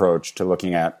neuroscientific approach to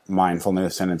looking at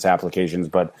mindfulness and its applications,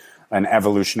 but an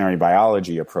evolutionary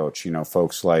biology approach.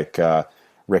 Folks like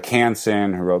Rick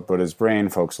Hanson, who wrote Buddha's Brain,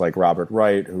 folks like Robert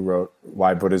Wright, who wrote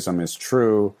Why Buddhism is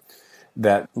True,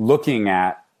 that looking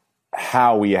at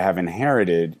how we have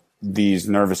inherited these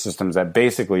nervous systems that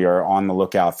basically are on the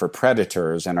lookout for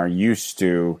predators and are used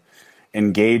to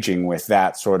engaging with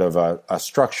that sort of a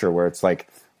structure where it's like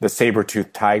the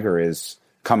saber-toothed tiger is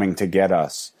coming to get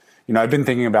us. I've been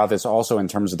thinking about this also in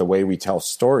terms of the way we tell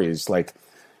stories. Like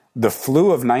the flu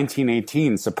of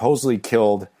 1918 supposedly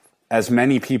killed as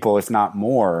many people, if not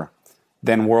more,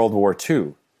 than World War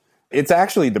II. It's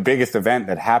actually the biggest event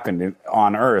that happened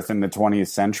on Earth in the 20th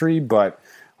century, but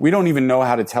we don't even know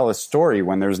how to tell a story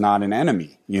when there's not an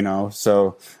enemy,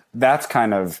 So that's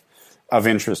kind of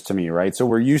interest to me, right? So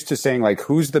we're used to saying, like,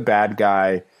 who's the bad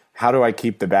guy? How do I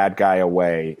keep the bad guy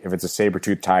away? If it's a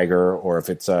saber-toothed tiger, or if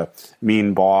it's a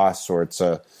mean boss, or it's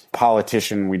a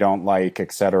politician we don't like,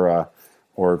 et cetera,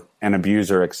 or an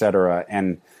abuser, et cetera.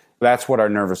 And that's what our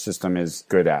nervous system is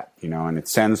good at, and it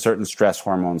sends certain stress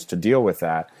hormones to deal with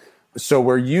that. So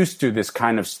we're used to this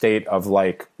kind of state of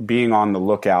like being on the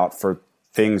lookout for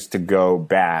things to go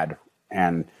bad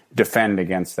and defend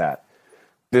against that.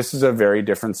 This is a very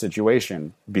different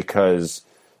situation, because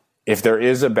if there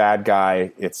is a bad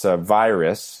guy, it's a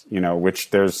virus,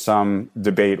 which there's some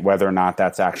debate whether or not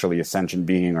that's actually a sentient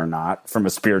being or not from a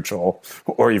spiritual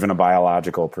or even a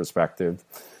biological perspective.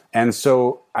 And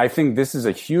so I think this is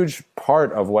a huge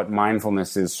part of what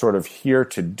mindfulness is sort of here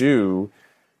to do.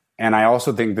 And I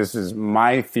also think this is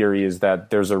my theory, is that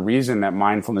there's a reason that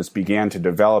mindfulness began to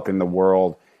develop in the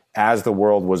world as the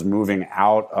world was moving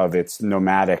out of its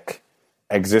nomadic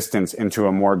existence into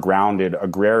a more grounded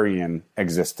agrarian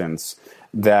existence,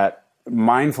 that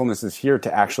mindfulness is here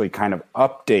to actually kind of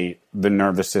update the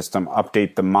nervous system,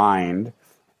 update the mind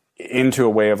into a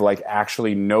way of like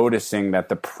actually noticing that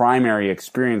the primary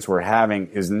experience we're having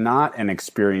is not an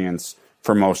experience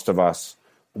for most of us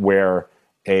where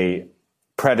a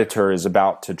predator is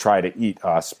about to try to eat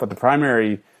us, but the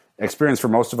primary experience for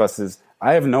most of us is,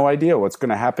 I have no idea what's going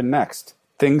to happen next.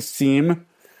 Things seem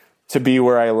to be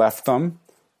where I left them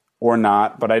or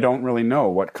not, but I don't really know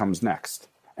what comes next.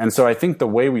 And so I think the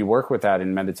way we work with that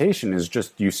in meditation is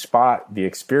just you spot the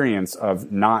experience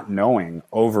of not knowing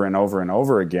over and over and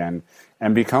over again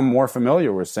and become more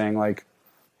familiar with saying like,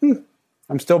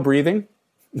 I'm still breathing,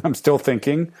 I'm still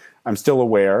thinking, I'm still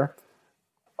aware.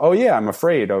 Oh yeah, I'm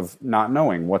afraid of not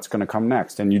knowing what's going to come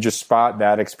next. And you just spot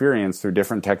that experience through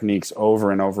different techniques over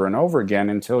and over and over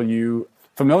again until you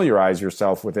familiarize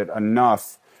yourself with it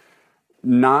enough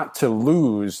not to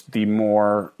lose the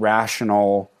more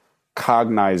rational,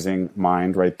 cognizing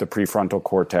mind, right, the prefrontal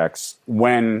cortex,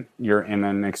 when you're in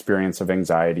an experience of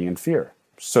anxiety and fear.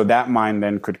 So that mind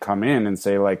then could come in and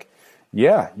say like,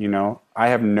 yeah, I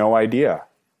have no idea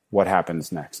what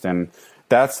happens next. And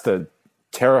that's the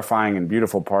terrifying and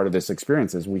beautiful part of this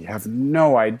experience, is we have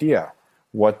no idea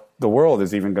what the world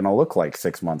is even going to look like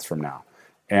 6 months from now.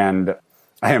 And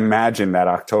I imagine that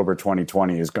October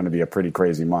 2020 is going to be a pretty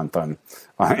crazy month in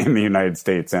the United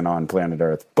States and on planet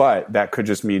Earth. But that could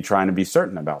just mean trying to be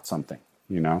certain about something,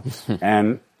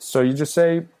 And so you just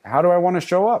say, how do I want to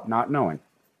show up not knowing?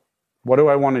 What do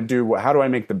I want to do? How do I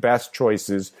make the best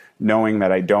choices knowing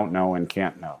that I don't know and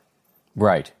can't know?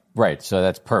 Right. So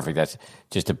that's perfect. That's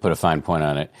just to put a fine point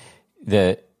on it.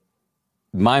 The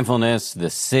mindfulness, the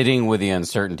sitting with the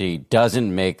uncertainty,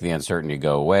 doesn't make the uncertainty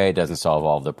go away, doesn't solve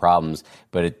all of the problems,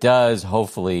 but it does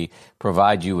hopefully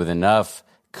provide you with enough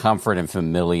comfort and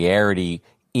familiarity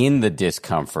in the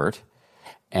discomfort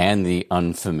and the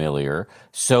unfamiliar,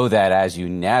 so that as you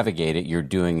navigate it, you're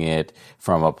doing it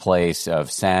from a place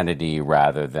of sanity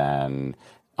rather than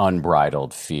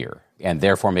unbridled fear, and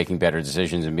therefore making better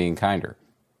decisions and being kinder.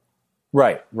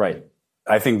 Right.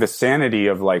 I think the sanity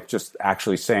of like just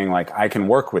actually saying like, I can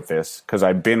work with this because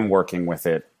I've been working with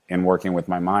it and working with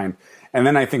my mind. And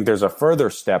then I think there's a further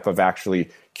step of actually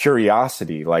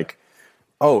curiosity, like,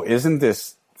 oh, isn't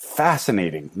this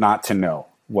fascinating not to know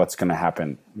what's going to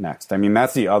happen next? I mean,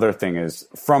 that's the other thing, is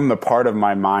from the part of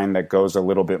my mind that goes a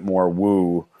little bit more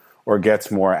woo or gets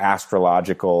more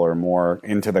astrological or more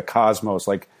into the cosmos,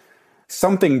 like,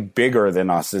 something bigger than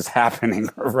us is happening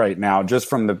right now, just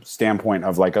from the standpoint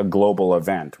of like a global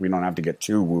event. We don't have to get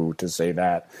too woo to say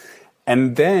that.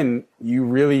 And then you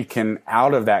really can,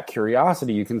 out of that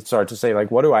curiosity, you can start to say like,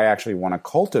 what do I actually want to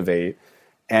cultivate?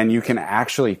 And you can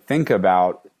actually think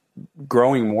about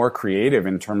growing more creative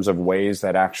in terms of ways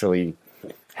that actually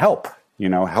help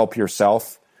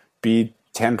yourself be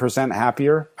 10%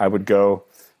 happier. I would go,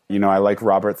 I like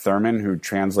Robert Thurman, who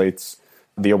translates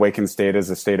the awakened state as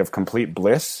a state of complete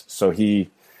bliss. So he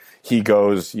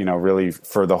goes, really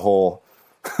for the whole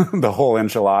the whole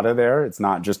enchilada there. It's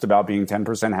not just about being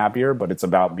 10% happier, but it's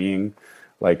about being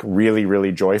like really,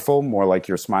 really joyful, more like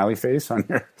your smiley face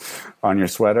on your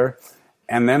sweater.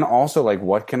 And then also like,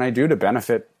 what can I do to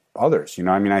benefit others?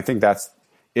 I think that's,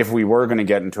 if we were going to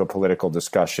get into a political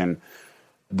discussion,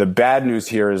 the bad news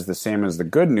here is the same as the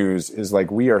good news, is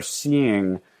like we are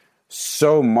seeing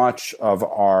so much of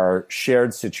our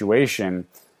shared situation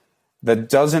that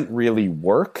doesn't really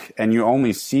work. And you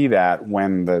only see that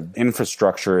when the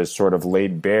infrastructure is sort of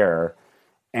laid bare.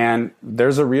 And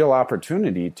there's a real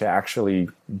opportunity to actually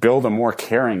build a more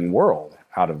caring world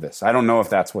out of this. I don't know if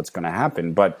that's what's going to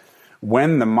happen, but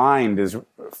when the mind is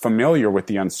familiar with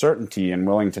the uncertainty and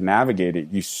willing to navigate it,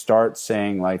 you start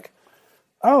saying like,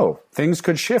 oh, things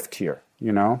could shift here,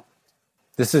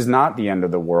 This is not the end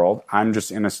of the world. I'm just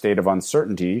in a state of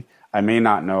uncertainty. I may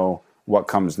not know what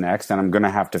comes next, and I'm going to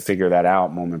have to figure that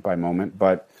out moment by moment.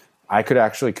 But I could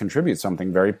actually contribute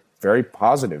something very, very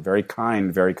positive, very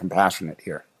kind, very compassionate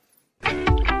here.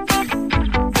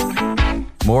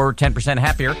 More 10%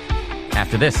 happier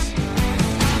after this.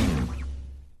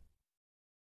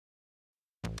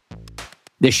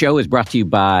 This show is brought to you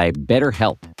by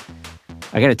BetterHelp.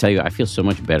 I got to tell you, I feel so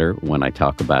much better when I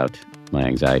talk about my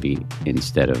anxiety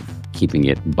instead of keeping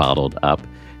it bottled up.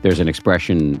 There's an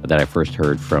expression that I first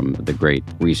heard from the great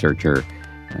researcher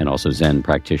and also Zen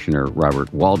practitioner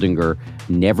Robert Waldinger: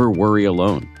 never worry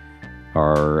alone.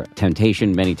 Our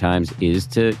temptation many times is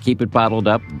to keep it bottled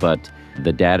up, but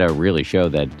the data really show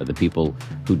that the people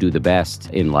who do the best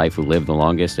in life, who live the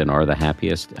longest and are the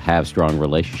happiest, have strong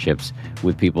relationships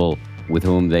with people with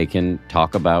whom they can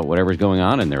talk about whatever's going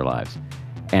on in their lives.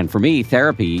 And for me,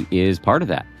 therapy is part of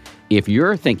that. If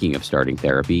you're thinking of starting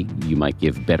therapy, you might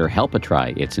give BetterHelp a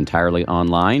try. It's entirely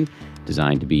online,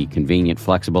 designed to be convenient,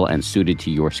 flexible, and suited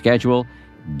to your schedule.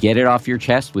 Get it off your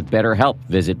chest with BetterHelp.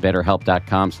 Visit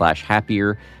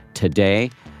BetterHelp.com/happier today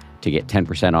to get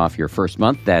 10% off your first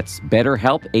month. That's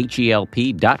BetterHelp,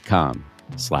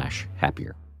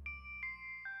 HELP.com/happier.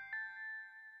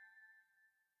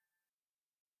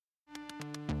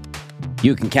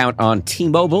 You can count on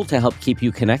T-Mobile to help keep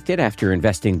you connected. After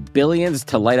investing billions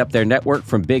to light up their network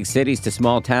from big cities to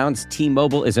small towns,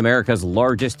 T-Mobile is America's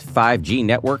largest 5G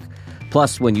network.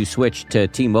 Plus, when you switch to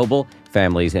T-Mobile,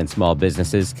 families and small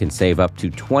businesses can save up to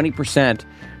 20%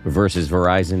 versus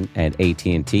Verizon and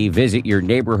AT&T. Visit your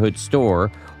neighborhood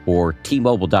store or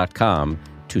T-Mobile.com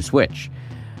to switch.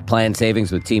 Plan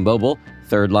savings with T-Mobile.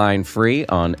 Third line free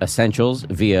on essentials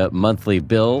via monthly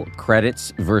bill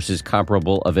credits versus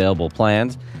comparable available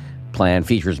plans. Plan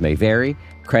features may vary.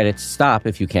 Credits stop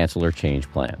if you cancel or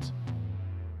change plans.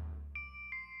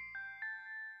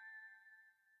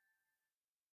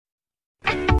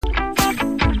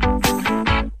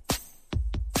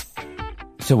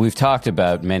 So we've talked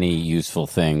about many useful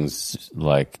things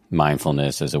like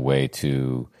mindfulness as a way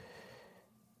to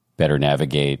better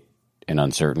navigate an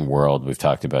uncertain world. We've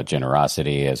talked about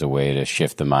generosity as a way to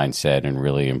shift the mindset in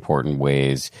really important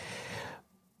ways.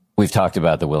 We've talked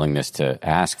about the willingness to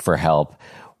ask for help.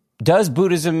 Does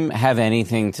Buddhism have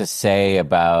anything to say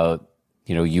about,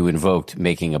 you invoked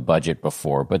making a budget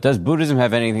before, but does Buddhism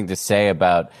have anything to say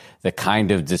about the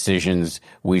kind of decisions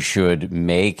we should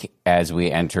make as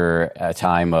we enter a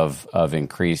time of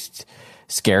increased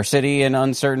scarcity and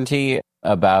uncertainty?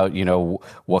 About,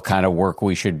 what kind of work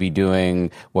we should be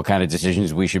doing, what kind of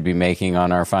decisions we should be making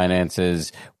on our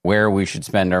finances, where we should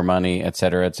spend our money, et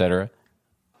cetera, et cetera?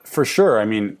 For sure. I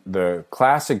mean, the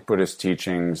classic Buddhist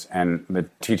teachings and the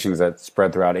teachings that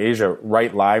spread throughout Asia,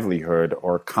 right livelihood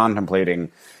or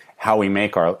contemplating how we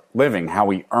make our living, how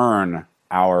we earn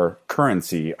our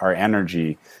currency, our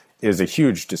energy, is a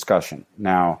huge discussion.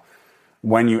 Now,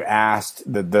 when you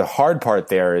asked, the hard part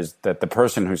there is that the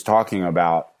person who's talking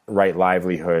about right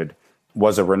livelihood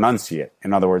was a renunciate.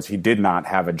 In other words, he did not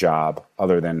have a job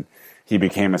other than he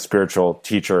became a spiritual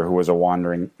teacher who was a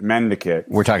wandering mendicant.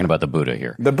 We're talking about the Buddha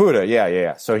here. The Buddha,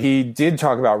 yeah. So he did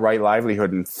talk about right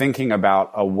livelihood and thinking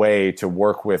about a way to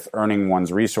work with earning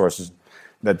one's resources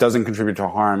that doesn't contribute to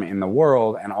harm in the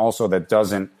world and also that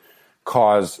doesn't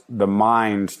cause the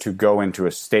mind to go into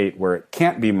a state where it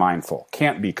can't be mindful,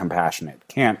 can't be compassionate,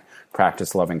 can't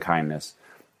practice loving kindness.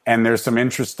 And there's some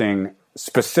interesting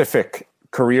specific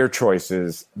career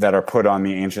choices that are put on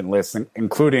the ancient list,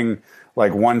 including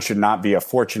like one should not be a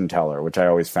fortune teller, which I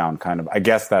always found I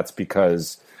guess that's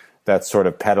because that's sort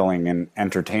of peddling in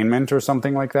entertainment or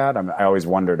something like that. I always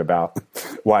wondered about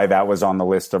why that was on the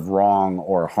list of wrong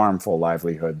or harmful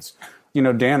livelihoods.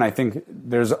 Dan, I think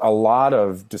there's a lot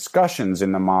of discussions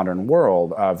in the modern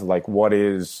world of like what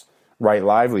is right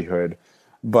livelihood,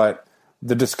 but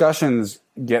the discussions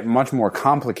get much more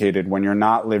complicated when you're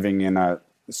not living in a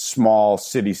small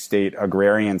city-state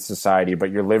agrarian society,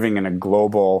 but you're living in a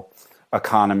global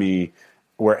economy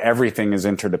where everything is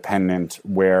interdependent,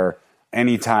 where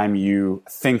anytime you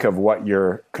think of what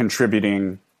you're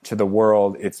contributing to the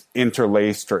world, it's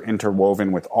interlaced or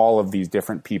interwoven with all of these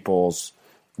different people's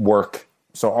work.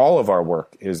 So all of our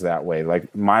work is that way.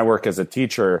 Like my work as a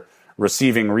teacher,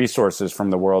 receiving resources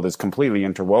from the world is completely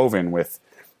interwoven with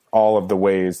all of the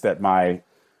ways that my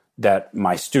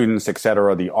students, et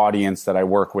cetera, the audience that I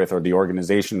work with or the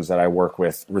organizations that I work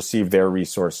with receive their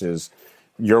resources.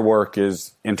 Your work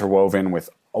is interwoven with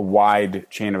a wide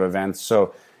chain of events.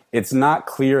 So it's not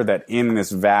clear that in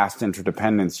this vast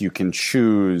interdependence, you can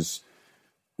choose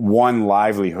one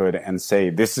livelihood and say,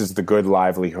 this is the good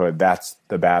livelihood, that's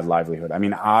the bad livelihood. I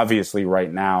mean, obviously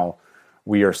right now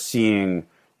we are seeing,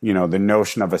 the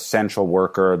notion of essential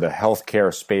worker, the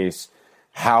healthcare space,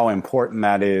 how important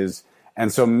that is.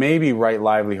 And so maybe right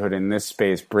livelihood in this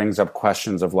space brings up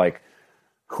questions of like,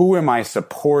 who am I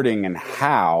supporting and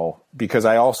how? Because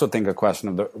I also think a question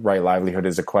of the right livelihood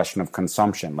is a question of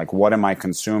consumption. Like, what am I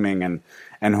consuming and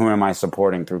who am I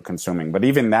supporting through consuming? But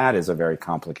even that is a very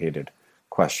complicated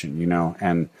question,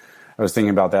 And I was thinking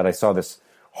about that. I saw this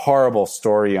horrible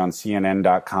story on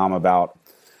CNN.com about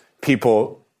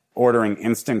people ordering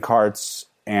instant carts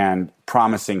and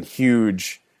promising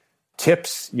huge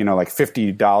tips, like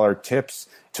 $50 tips.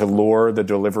 to lure the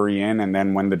delivery in. And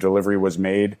then when the delivery was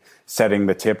made, setting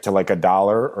the tip to like $1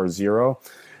 or $0.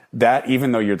 That,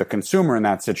 even though you're the consumer in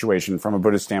that situation, from a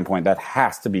Buddhist standpoint, that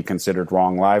has to be considered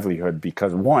wrong livelihood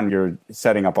because, one, you're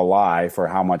setting up a lie for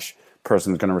how much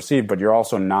person's going to receive, but you're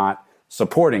also not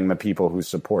supporting the people who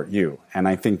support you. And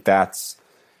I think that's,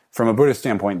 from a Buddhist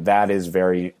standpoint, that is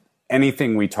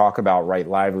anything we talk about right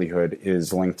livelihood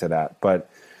is linked to that. But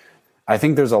I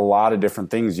think there's a lot of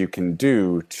different things you can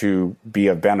do to be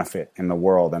of benefit in the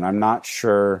world. And I'm not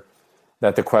sure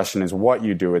that the question is what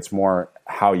you do. It's more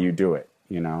how you do it.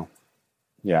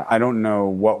 Yeah, I don't know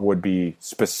what would be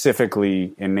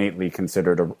specifically innately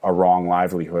considered a wrong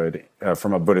livelihood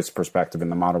from a Buddhist perspective in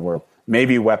the modern world.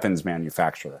 Maybe weapons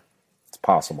manufacturer. It's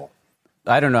possible.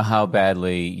 I don't know how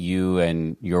badly you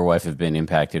and your wife have been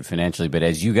impacted financially, but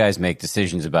as you guys make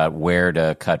decisions about where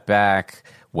to cut back,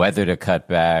 whether to cut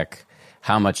back,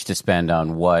 how much to spend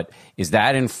on what, is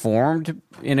that informed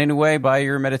in any way by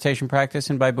your meditation practice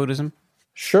and by Buddhism?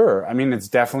 Sure. I mean, it's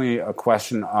definitely a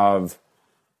question of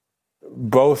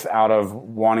both out of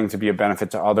wanting to be a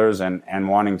benefit to others and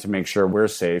wanting to make sure we're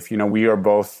safe. We are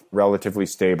both relatively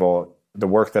stable. The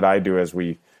work that I do, as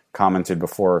we commented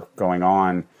before going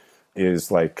on,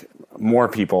 is like more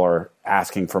people are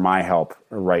asking for my help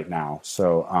right now.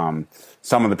 So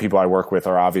some of the people I work with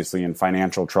are obviously in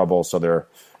financial trouble, so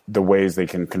the ways they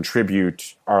can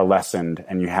contribute are lessened,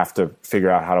 and you have to figure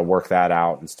out how to work that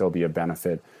out and still be a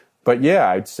benefit. But yeah,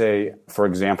 I'd say, for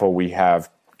example, we have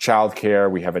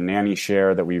childcare, we have a nanny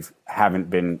share that we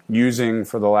haven't been using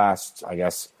for the last, I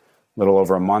guess, little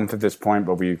over a month at this point,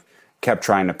 but we've kept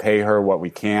trying to pay her what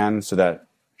we can so that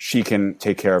she can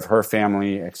take care of her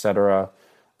family, etc.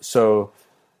 So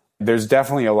there's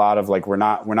definitely a lot of like, we're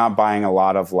not buying a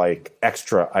lot of like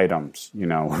extra items,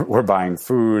 we're buying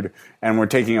food, and we're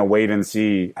taking a wait and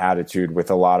see attitude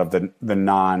with a lot of the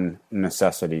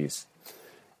non-necessities.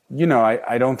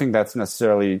 I don't think that's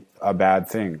necessarily a bad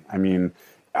thing. I mean,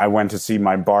 I went to see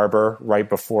my barber right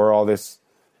before all this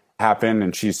happened,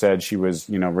 and she said she was,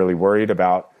 really worried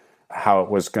about how it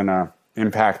was going to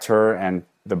impact her, and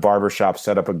the barbershop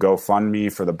set up a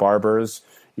GoFundMe for the barbers,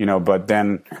 but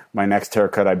then my next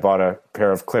haircut, I bought a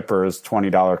pair of clippers,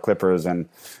 $20 clippers, and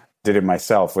did it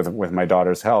myself with my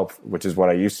daughter's help, which is what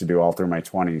I used to do all through my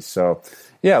 20s. So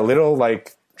yeah, little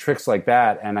like tricks like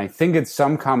that. And I think it's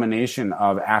some combination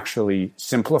of actually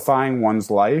simplifying one's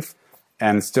life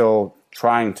and still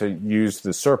trying to use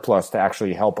the surplus to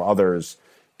actually help others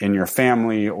in your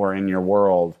family or in your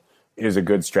world is a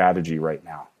good strategy right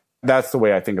now. That's the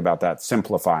way I think about that,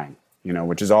 simplifying,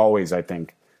 which is always, I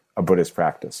think, a Buddhist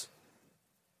practice.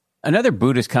 Another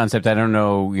Buddhist concept, I don't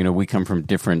know, we come from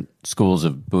different schools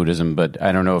of Buddhism, but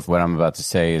I don't know if what I'm about to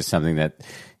say is something that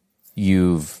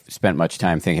you've spent much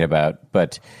time thinking about,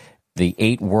 but the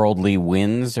 8 worldly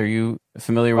winds, are you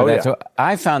familiar with that? Yeah. So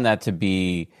I found that to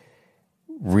be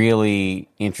really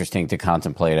interesting to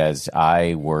contemplate as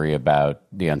I worry about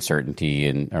the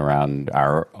uncertainty around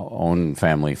our own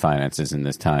family finances in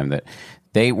this time. That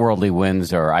the 8 worldly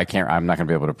winds are, I'm not going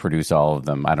to be able to produce all of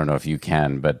them. I don't know if you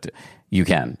can, but you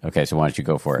can. Okay, so why don't you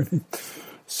go for it?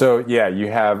 So yeah, you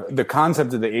have the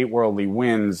concept of the 8 worldly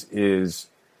winds is,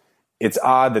 it's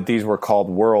odd that these were called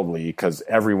worldly because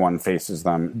everyone faces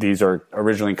them. These are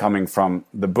originally coming from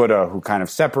the Buddha, who kind of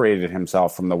separated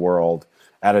himself from the world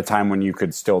at a time when you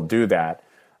could still do that.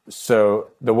 So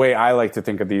the way I like to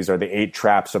think of these are the 8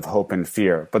 traps of hope and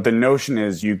fear. But the notion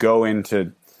is you go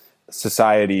into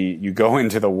society, you go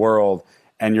into the world,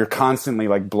 and you're constantly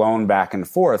like blown back and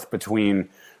forth between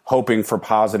hoping for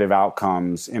positive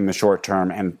outcomes in the short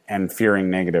term and fearing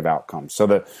negative outcomes.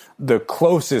 So the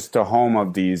closest to home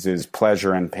of these is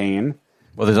pleasure and pain.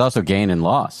 Well, there's also gain and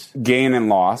loss. Gain and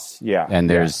loss, yeah. And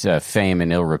there's fame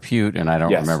and ill repute, and I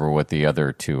don't remember what the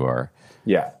other 2 are.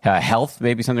 Yeah. Health,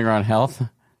 maybe something around health?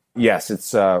 Yes,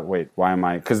 it's, wait, why am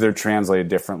I? Because they're translated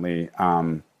differently.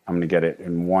 I'm going to get it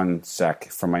in one sec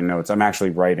from my notes. I'm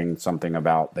actually writing something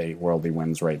about the 8 worldly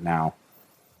winds right now.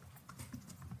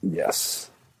 Yes.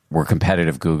 We're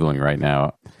competitive Googling right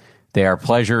now. They are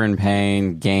pleasure and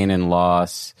pain, gain and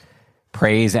loss,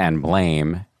 praise and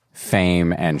blame,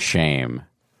 fame and shame.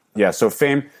 Yeah, so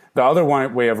fame, the other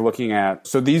one way of looking at,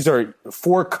 so these are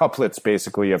 4 couplets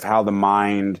basically of how the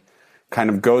mind kind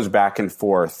of goes back and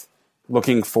forth,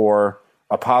 looking for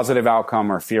a positive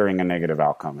outcome or fearing a negative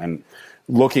outcome. And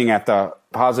looking at the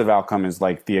positive outcome is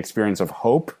like the experience of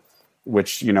hope,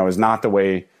 which, is not the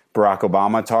way Barack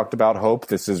Obama talked about hope.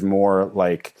 This is more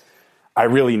like, I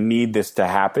really need this to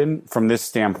happen. From this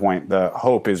standpoint, the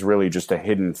hope is really just a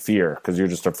hidden fear because you're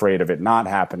just afraid of it not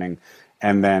happening.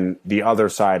 And then the other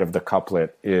side of the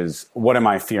couplet is, what am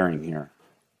I fearing here?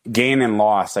 gain and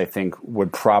loss, I think,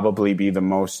 would probably be the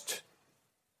most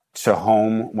to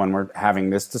home when we're having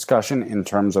this discussion, in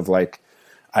terms of like,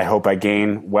 I hope I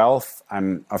gain wealth.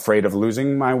 I'm afraid of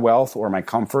losing my wealth or my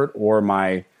comfort or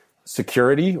my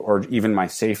security or even my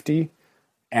safety.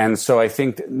 And so I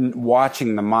think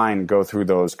watching the mind go through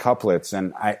those couplets,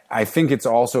 and I think it's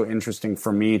also interesting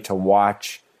for me to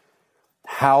watch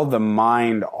how the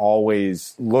mind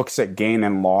always looks at gain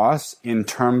and loss in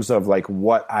terms of like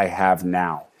what I have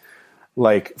now.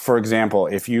 Like, for example,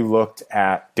 if you looked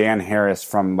at Dan Harris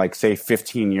from like, say,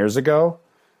 15 years ago,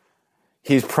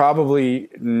 he's probably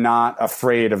not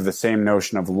afraid of the same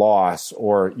notion of loss,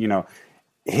 or, you know,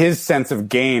 his sense of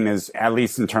gain is, at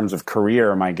least in terms of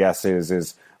career, my guess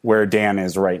is where Dan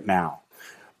is right now.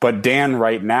 But Dan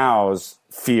right now's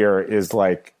fear is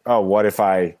like, oh, what if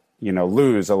I, you know,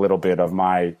 lose a little bit of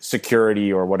my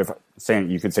security, or what if,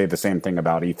 saying, you could say the same thing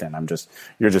about Ethan.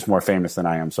 You're just more famous than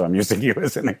I am, so I'm using you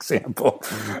as an example.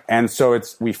 And so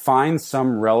we find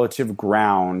some relative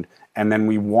ground, and then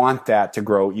we want that to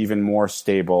grow even more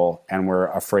stable, and we're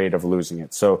afraid of losing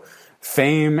it. So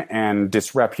fame and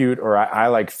disrepute, or I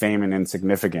like fame and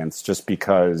insignificance, just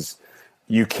because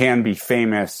you can be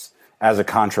famous as a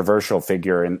controversial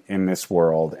figure in this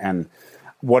world. And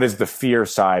what is the fear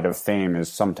side of fame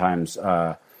is sometimes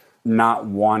not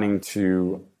wanting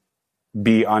to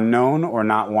be unknown, or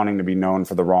not wanting to be known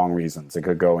for the wrong reasons. It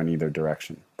could go in either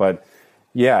direction. But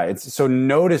yeah, it's so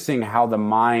noticing how the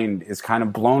mind is kind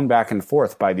of blown back and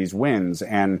forth by these winds.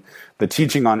 And the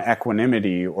teaching on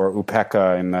equanimity, or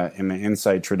upekkha in the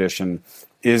insight tradition,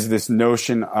 is this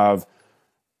notion of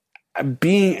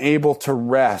being able to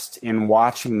rest in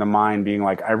watching the mind, being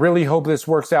like, I really hope this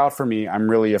works out for me.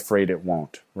 I'm really afraid it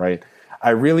won't, right? I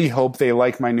really hope they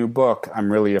like my new book.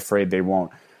 I'm really afraid they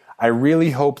won't. I really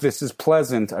hope this is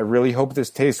pleasant. I really hope this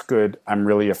tastes good. I'm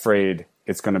really afraid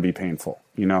it's going to be painful,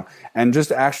 you know? And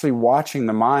just actually watching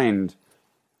the mind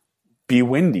be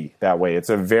windy that way. It's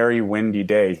a very windy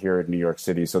day here in New York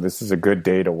City, so this is a good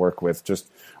day to work with. Just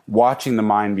watching the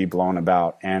mind be blown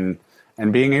about and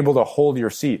being able to hold your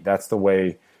seat. That's the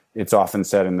way it's often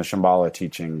said in the Shambhala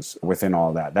teachings within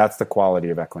all that. That's the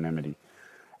quality of equanimity.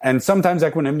 And sometimes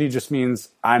equanimity just means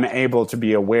I'm able to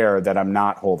be aware that I'm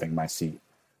not holding my seat.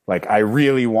 Like, I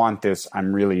really want this.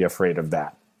 I'm really afraid of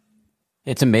that.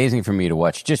 It's amazing for me to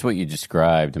watch just what you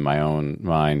described in my own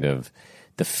mind of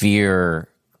the fear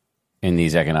in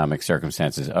these economic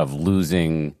circumstances of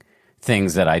losing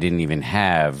things that I didn't even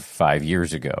have 5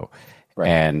 years ago. Right.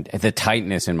 And the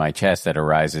tightness in my chest that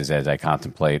arises as I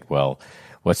contemplate, well,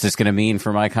 what's this going to mean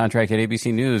for my contract at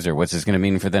ABC News? Or what's this going to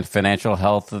mean for the financial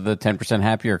health of the 10%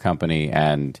 Happier company?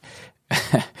 And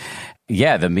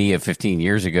yeah, the me of 15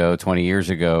 years ago, 20 years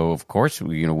ago, of course,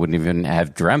 wouldn't even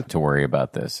have dreamt to worry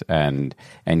about this. And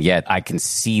yet I can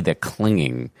see the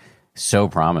clinging so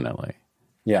prominently.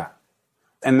 Yeah.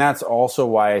 And that's also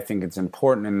why I think it's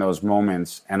important in those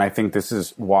moments. And I think this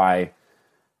is why,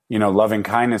 loving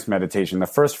kindness meditation, the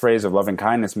first phrase of loving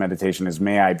kindness meditation is,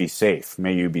 may I be safe,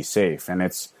 may you be safe. And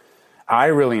I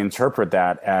really interpret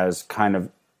that as kind of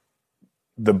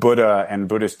the Buddha and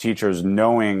Buddhist teachers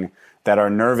knowing that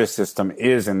our nervous system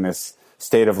is in this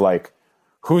state of like,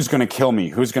 who's going to kill me?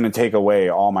 Who's going to take away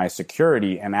all my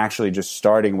security? And actually just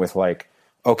starting with like,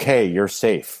 okay, you're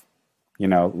safe.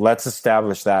 Let's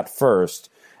establish that first.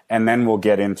 And then we'll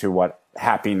get into what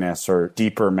happiness or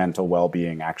deeper mental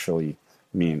well-being actually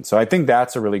means. So I think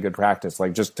that's a really good practice,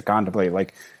 like just to contemplate,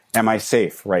 like, am I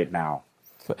safe right now?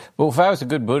 Well, if I was a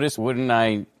good Buddhist, wouldn't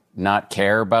I not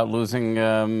care about losing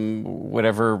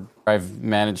whatever I've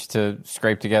managed to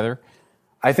scrape together?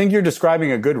 I think you're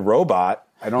describing a good robot.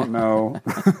 I don't know.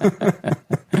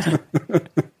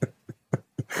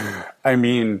 I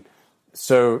mean,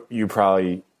 so you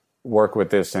probably work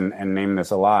with this and name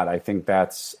this a lot. I think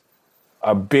that's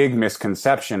a big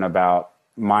misconception about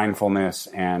mindfulness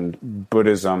and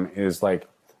Buddhism is like,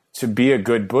 to be a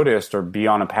good Buddhist or be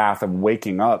on a path of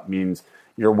waking up means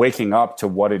you're waking up to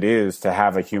what it is to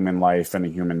have a human life and a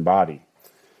human body.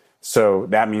 So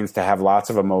that means to have lots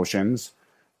of emotions,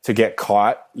 to get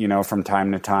caught, from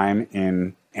time to time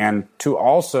and to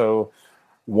also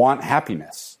want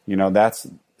happiness. That's,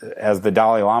 as the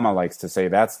Dalai Lama likes to say,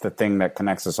 that's the thing that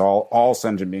connects us all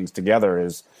sentient beings together,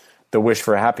 is the wish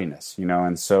for happiness,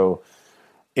 And so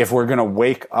if we're going to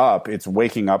wake up, it's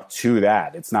waking up to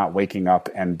that. It's not waking up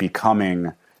and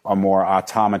becoming a more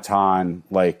automaton,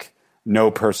 like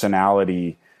no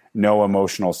personality, no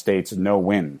emotional states, no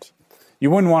wind.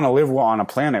 You wouldn't want to live on a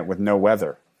planet with no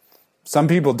weather. Some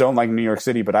people don't like New York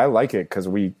City, but I like it because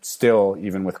we still,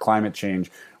 even with climate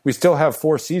change, we still have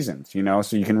 4 seasons,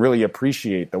 so you can really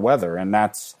appreciate the weather. And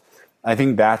that's I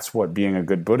think that's what being a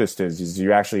good Buddhist is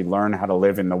you actually learn how to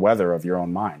live in the weather of your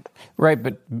own mind. Right,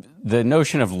 but the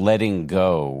notion of letting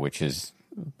go, which is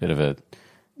a bit of a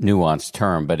nuanced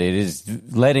term, but it is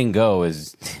letting go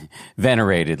is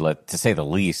venerated, to say the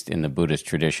least, in the Buddhist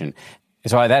tradition.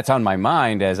 So that's on my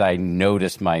mind as I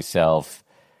notice myself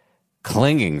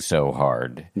clinging so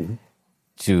hard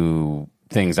to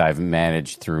things I've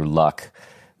managed through luck,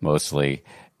 mostly,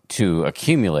 to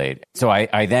accumulate. So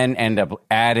I then end up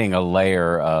adding a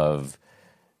layer of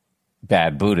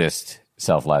bad Buddhist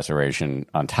self-laceration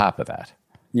on top of that.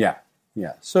 Yeah.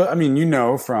 So, I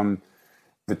mean, from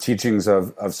the teachings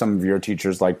of some of your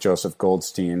teachers, like Joseph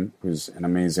Goldstein, who's an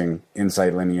amazing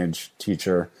insight lineage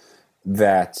teacher,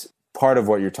 that part of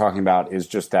what you're talking about is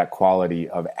just that quality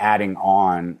of adding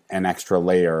on an extra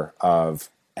layer of,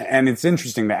 and it's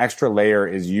interesting, the extra layer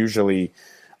is usually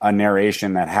a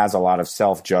narration that has a lot of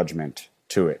self-judgment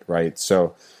to it, right?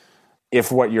 So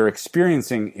if what you're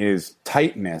experiencing is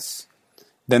tightness,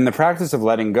 then the practice of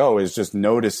letting go is just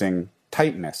noticing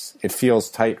tightness. It feels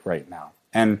tight right now.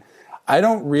 And I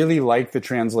don't really like the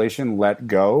translation let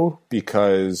go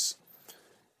because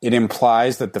it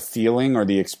implies that the feeling or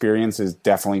the experience is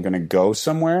definitely going to go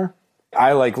somewhere.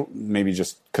 I like, maybe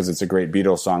just because it's a great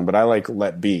Beatles song, but I like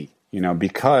let be,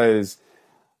 because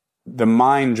the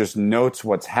mind just notes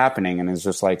what's happening and is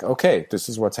just like, okay, this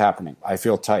is what's happening. I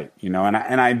feel tight,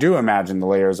 and I do imagine the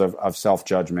layers of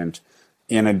self-judgment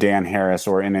in a Dan Harris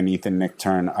or in an Ethan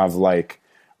Nichtern of like,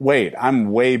 wait,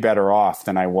 I'm way better off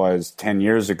than I was 10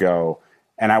 years ago,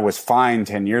 and I was fine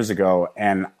 10 years ago,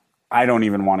 and I don't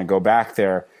even want to go back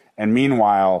there. And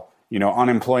meanwhile,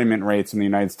 unemployment rates in the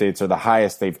United States are the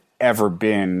highest they've ever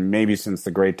been, maybe since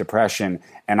the Great Depression,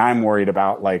 and I'm worried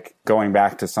about like going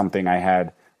back to something I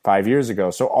had 5 years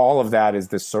ago. So all of that is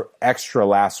this sort of extra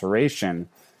laceration,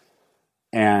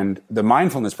 and the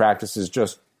mindfulness practice is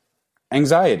just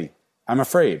anxiety. I'm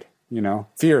afraid.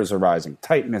 Fears arising,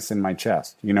 tightness in my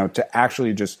chest, to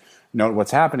actually just note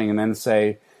what's happening and then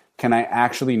say, can I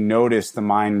actually notice the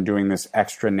mind doing this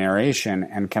extra narration,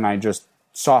 and can I just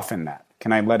soften that?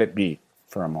 Can I let it be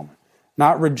for a moment?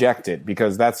 Not reject it,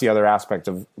 because that's the other aspect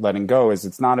of letting go, is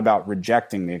it's not about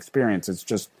rejecting the experience. It's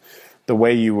just the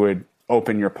way you would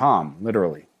open your palm,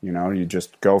 literally. You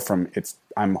just go from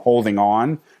I'm holding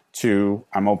on to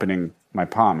I'm opening my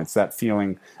palm. It's that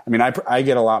feeling. I mean, I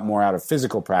get a lot more out of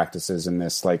physical practices in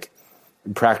this, like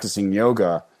practicing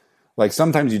yoga. Like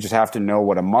sometimes you just have to know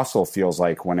what a muscle feels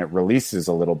like when it releases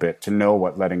a little bit to know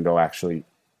what letting go actually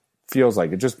feels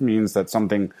like. It just means that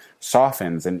something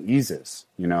softens and eases,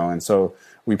 and so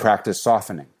we practice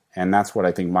softening. And that's what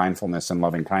I think mindfulness and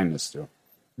loving kindness do.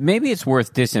 Maybe it's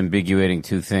worth disambiguating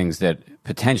two things that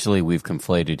potentially we've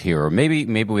conflated here, or maybe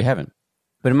we haven't.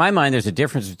 But in my mind, there's a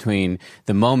difference between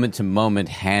the moment-to-moment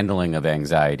handling of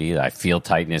anxiety. I feel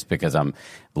tightness because I'm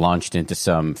launched into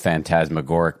some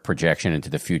phantasmagoric projection into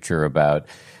the future about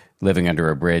living under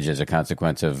a bridge as a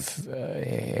consequence of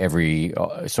every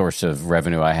source of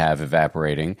revenue I have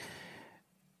evaporating.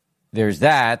 There's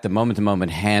that, the moment-to-moment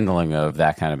handling of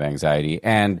that kind of anxiety,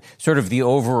 and sort of the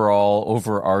overall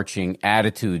overarching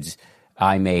attitudes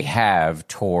I may have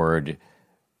toward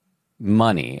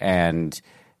money. And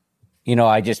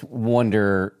I just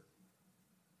wonder,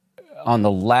 on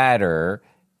the latter,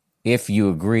 if you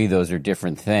agree those are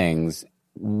different things,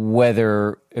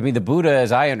 the Buddha,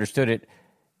 as I understood it,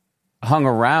 hung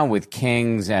around with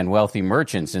kings and wealthy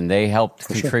merchants, and they helped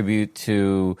contribute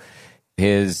to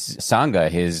his Sangha,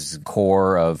 his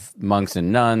core of monks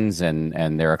and nuns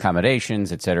and their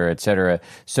accommodations, et cetera, et cetera.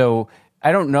 So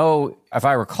I don't know, if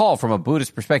I recall from a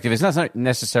Buddhist perspective, it's not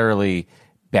necessarily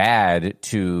bad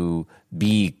to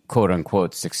be quote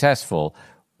unquote successful,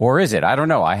 or is it? I don't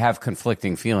know. I have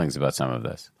conflicting feelings about some of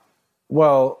this.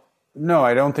 Well, no,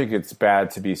 I don't think it's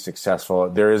bad to be successful.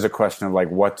 There is a question of like,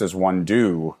 what does one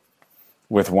do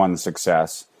with one's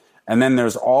success? And then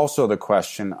there's also the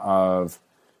question of,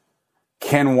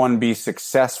 can one be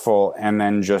successful and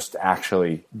then just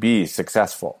actually be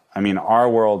successful? I mean, our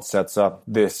world sets up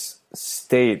this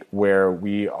state where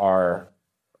we are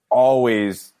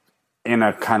always in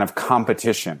a kind of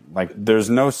competition. Like there's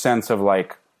no sense of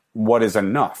like, what is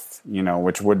enough,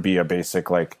 which would be a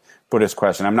basic like Buddhist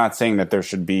question. I'm not saying that there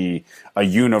should be a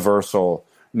universal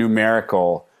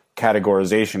numerical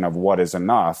categorization of what is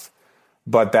enough,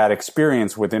 but that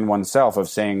experience within oneself of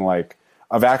saying like,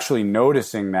 of actually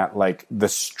noticing that like the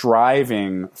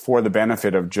striving for the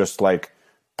benefit of just like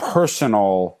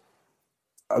personal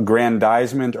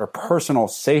aggrandizement or personal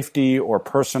safety or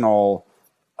personal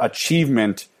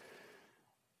achievement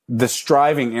the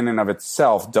striving in and of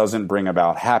itself doesn't bring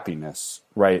about happiness,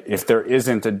 right? If there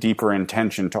isn't a deeper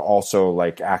intention to also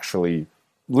like actually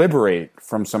liberate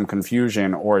from some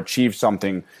confusion or achieve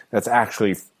something that's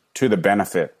actually to the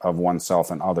benefit of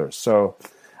oneself and others. So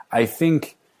I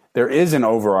think there is an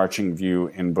overarching view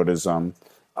in Buddhism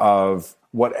of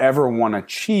whatever one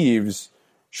achieves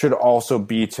should also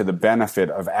be to the benefit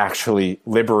of actually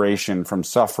liberation from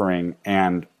suffering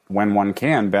and, when one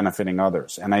can, benefiting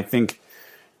others. And I think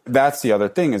that's the other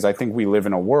thing, is I think we live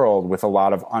in a world with a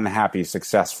lot of unhappy,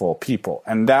 successful people.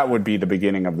 And that would be the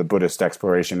beginning of the Buddhist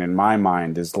exploration in my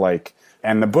mind, is like,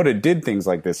 and the Buddha did things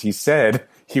like this. He said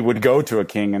he would go to a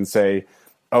king and say,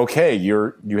 okay,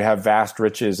 you have vast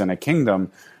riches and a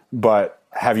kingdom, but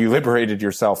have you liberated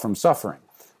yourself from suffering?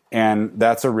 And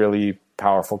that's a really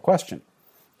powerful question.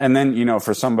 And then, you know,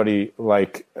 for somebody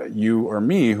like you or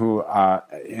me who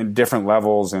in different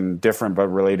levels and different but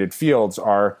related fields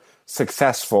are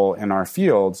successful in our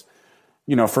fields,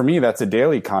 you know, for me, that's a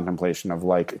daily contemplation of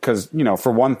like, because, you know,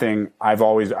 for one thing, I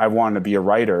wanted to be a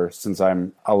writer since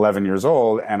I'm 11 years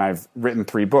old, and I've written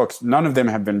 3 books. None of them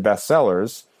have been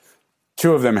bestsellers.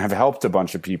 2 of them have helped a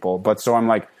bunch of people. But so I'm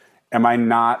like, am I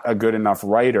not a good enough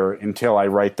writer until I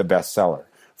write the bestseller?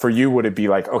 For you, would it be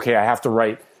like, okay, I have to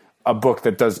write a book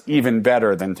that does even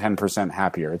better than 10%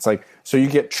 happier? It's like, so you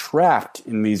get trapped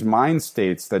in these mind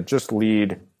states that just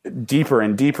lead deeper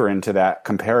and deeper into that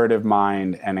comparative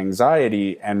mind and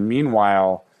anxiety. And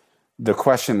meanwhile, the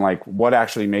question like, what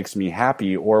actually makes me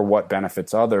happy or what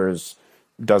benefits others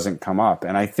doesn't come up.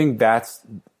 And I think that's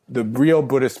the real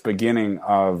Buddhist beginning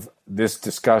of this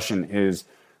discussion, is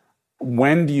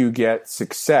when do you get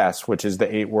success, which is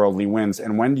the 8 worldly winds,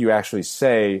 and when do you actually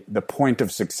say the point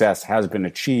of success has been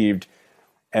achieved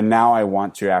and now I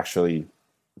want to actually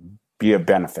be a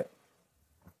benefit?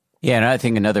 Yeah, and I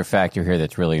think another factor here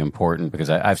that's really important, because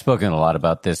I've spoken a lot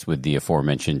about this with the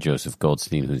aforementioned Joseph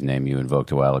Goldstein, whose name you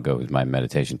invoked a while ago, who's my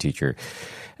meditation teacher.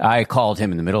 I called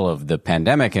him in the middle of the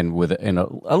pandemic and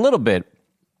a little bit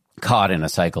caught in a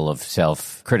cycle of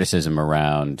self-criticism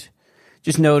around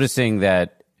just noticing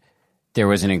that there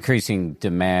was an increasing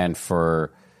demand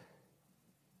for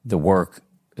the work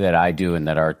that I do and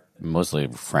that mostly,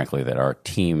 frankly, that our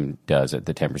team does at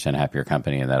the 10% Happier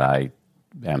Company, and that I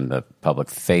am the public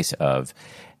face of.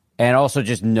 And also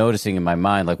just noticing in my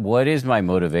mind, like, what is my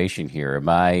motivation here? Am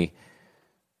I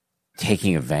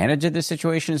taking advantage of this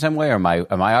situation in some way? Or am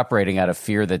I operating out of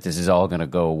fear that this is all going to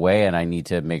go away and I need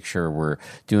to make sure we're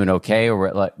doing okay?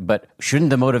 But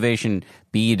shouldn't the motivation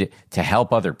be to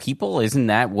help other people? Isn't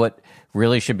that what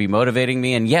really should be motivating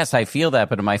me? And yes, I feel that,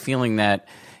 but am I feeling that?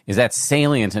 Is that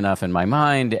salient enough in my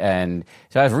mind? And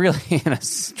so I was really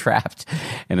trapped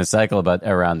in a cycle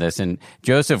around this. And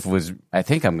Joseph I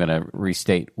think I'm going to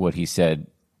restate what he said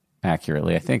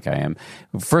accurately. I think I am.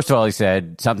 First of all, he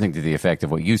said something to the effect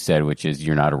of what you said, which is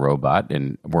you're not a robot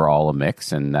and we're all a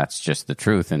mix, and that's just the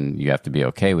truth, and you have to be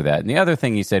okay with that. And the other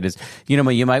thing he said is, you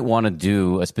might want to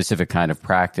do a specific kind of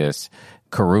practice,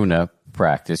 karuna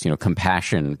practice,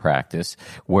 compassion practice,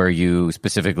 where you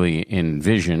specifically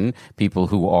envision people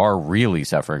who are really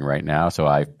suffering right now. So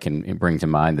I can bring to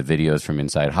mind the videos from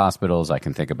inside hospitals. I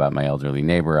can think about my elderly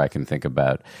neighbor. I can think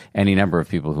about any number of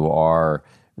people who are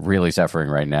really suffering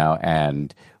right now,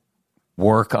 and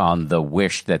work on the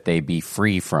wish that they be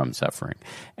free from suffering.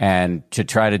 And to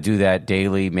try to do that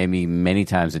daily, maybe many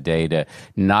times a day, to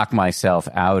knock myself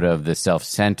out of the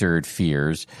self-centered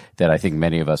fears that I think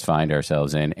many of us find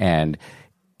ourselves in, and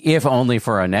if only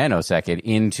for a nanosecond,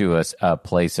 into a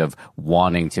place of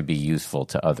wanting to be useful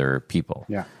to other people.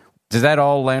 Yeah. Does that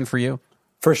all land for you?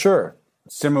 For sure.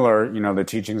 Similar, the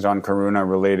teachings on karuna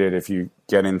related, if you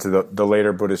get into the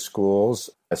later Buddhist schools,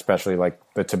 especially like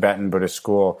the Tibetan Buddhist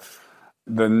school,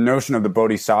 the notion of the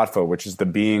bodhisattva, which is the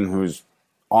being who's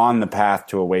on the path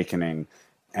to awakening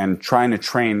and trying to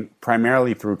train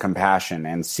primarily through compassion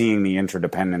and seeing the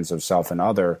interdependence of self and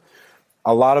other.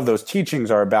 A lot of those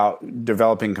teachings are about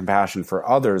developing compassion for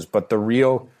others, but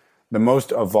the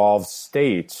most evolved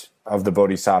state of the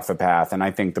bodhisattva path, and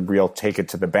I think the real take it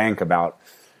to the bank about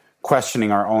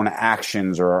questioning our own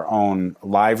actions or our own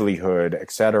livelihood,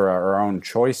 etc., our own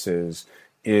choices,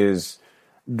 is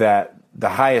that the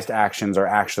highest actions are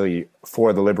actually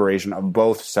for the liberation of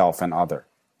both self and other.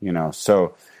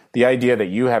 So the idea that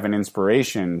you have an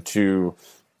inspiration to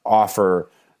offer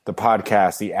the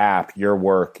podcast, the app, your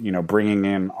work, bringing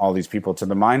in all these people to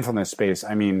the mindfulness space,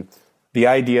 I mean, the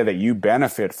idea that you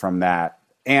benefit from that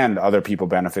and other people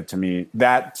benefit to me,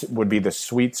 that would be the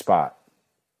sweet spot.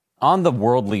 On the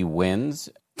worldly wins,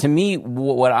 to me,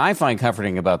 what I find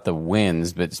comforting about the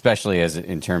winds, but especially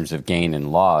in terms of gain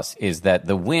and loss, is that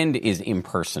the wind is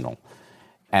impersonal.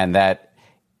 And that,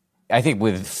 I think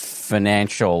with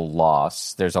financial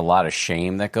loss, there's a lot of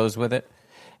shame that goes with it.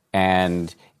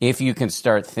 And if you can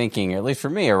start thinking, at least for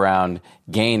me, around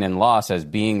gain and loss as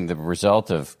being the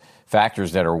result of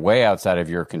factors that are way outside of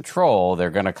your control, they're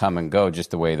going to come and go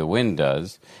just the way the wind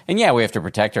does. And yeah, we have to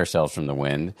protect ourselves from the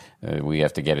wind. We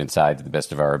have to get inside to the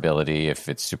best of our ability if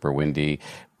it's super windy.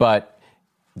 But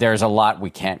there's a lot we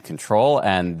can't control,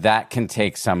 and that can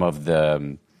take some of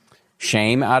the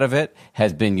shame out of it,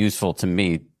 has been useful to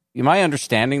me. Am I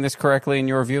understanding this correctly in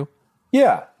your view?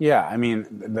 Yeah. I mean,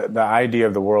 the idea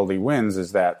of the worldly winds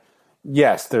is that,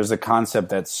 yes, there's a concept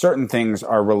that certain things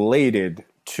are related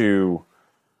to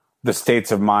the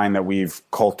states of mind that we've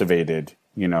cultivated.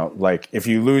 You know, like if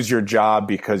you lose your job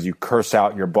because you curse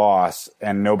out your boss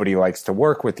and nobody likes to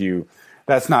work with you,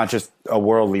 that's not just a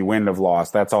worldly wind of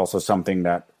loss. That's also something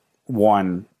that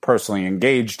one personally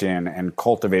engaged in and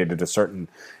cultivated a certain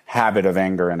habit of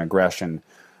anger and aggression.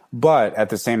 But at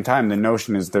the same time, the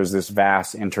notion is there's this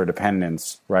vast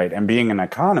interdependence, right? And being an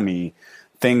economy,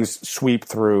 things sweep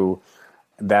through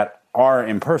that are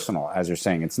impersonal, as you're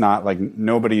saying. It's not like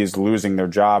nobody is losing their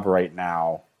job right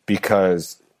now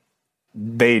because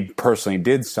they personally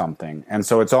did something. And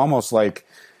so it's almost like,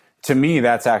 to me,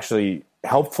 that's actually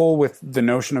helpful with the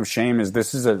notion of shame, is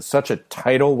this is such a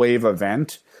tidal wave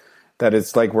event that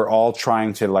it's like we're all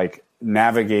trying to like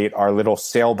navigate our little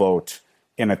sailboat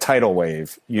in a tidal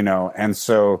wave, you know? And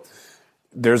so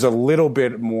there's a little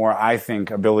bit more, I think,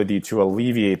 ability to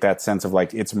alleviate that sense of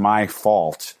like, it's my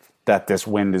fault that this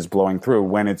wind is blowing through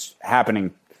when it's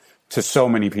happening to so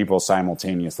many people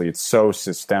simultaneously. It's so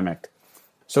systemic.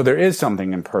 So there is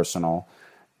something impersonal.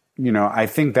 You know, I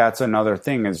think that's another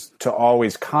thing, is to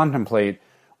always contemplate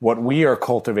what we are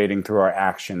cultivating through our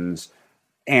actions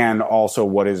and also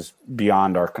what is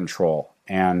beyond our control.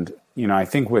 And, you know, I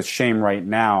think with shame right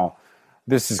now,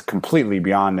 this is completely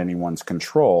beyond anyone's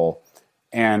control.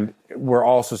 And we're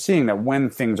also seeing that when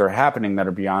things are happening that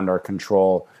are beyond our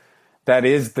control, that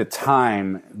is the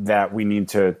time that we need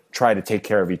to try to take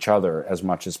care of each other as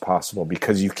much as possible,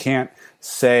 because you can't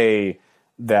say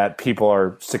that people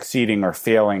are succeeding or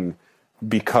failing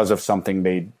because of something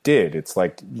they did. It's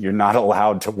like you're not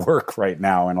allowed to work right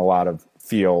now in a lot of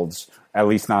fields, at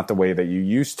least not the way that you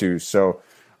used to. So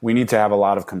we need to have a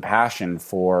lot of compassion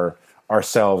for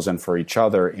ourselves and for each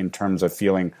other in terms of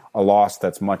feeling a loss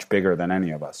that's much bigger than any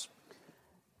of us.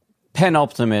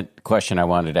 Penultimate question I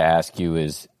wanted to ask you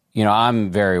is, you know,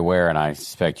 I'm very aware, and I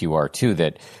suspect you are too,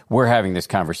 that we're having this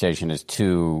conversation as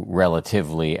two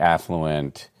relatively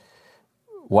affluent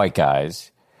white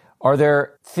guys. Are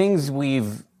there things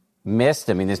we've missed?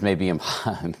 I mean, this may be, we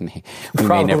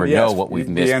may never know what we've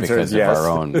missed because of our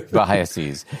own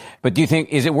biases. But do you think,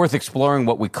 is it worth exploring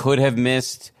what we could have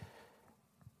missed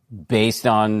based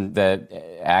on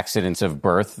the accidents of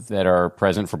birth that are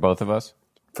present for both of us?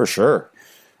 For sure.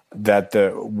 That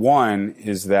the one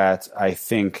is that I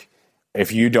think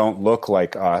if you don't look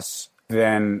like us,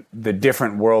 then the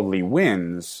different worldly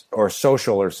winds or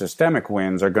social or systemic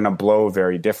winds are going to blow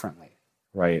very differently,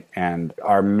 right? And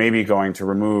are maybe going to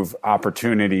remove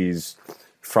opportunities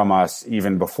from us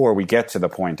even before we get to the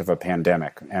point of a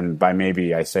pandemic. And by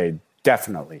maybe, I say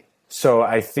definitely. So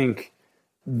I think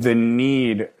the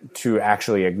need to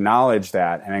actually acknowledge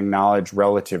that and acknowledge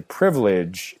relative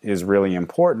privilege is really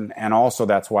important. And also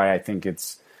that's why I think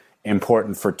it's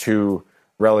important for two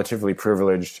relatively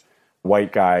privileged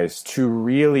white guys to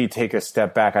really take a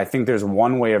step back. I think there's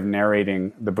one way of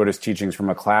narrating the Buddhist teachings from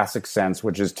a classic sense,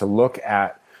 which is to look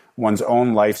at one's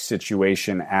own life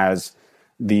situation as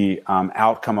the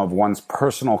outcome of one's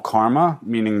personal karma,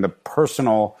 meaning the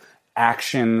personal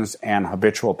actions and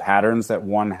habitual patterns that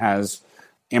one has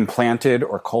implanted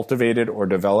or cultivated or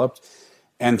developed,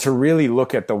 and to really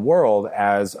look at the world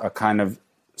as a kind of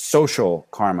social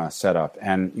karma setup.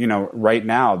 And, you know, right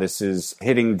now this is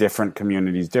hitting different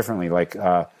communities differently. Like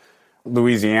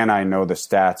Louisiana, I know the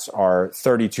stats are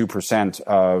 32%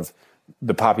 of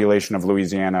the population of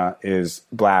Louisiana is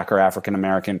Black or African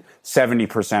American.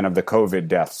 70% of the COVID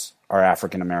deaths are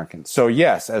African American. So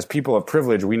yes, as people of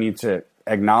privilege, we need to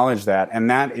acknowledge that.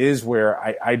 And that is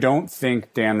where I don't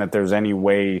think, Dan, that there's any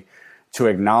way to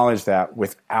acknowledge that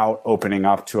without opening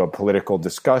up to a political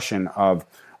discussion of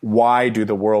why do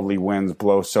the worldly winds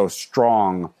blow so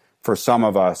strong for some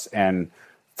of us, and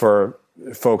for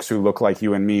folks who look like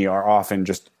you and me are often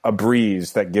just a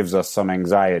breeze that gives us some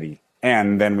anxiety.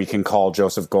 And then we can call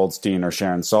Joseph Goldstein or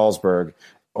Sharon Salzberg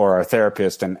or our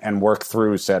therapist and work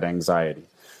through said anxiety.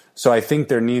 So I think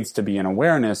there needs to be an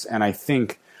awareness. And I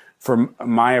think for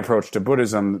my approach to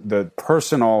Buddhism, the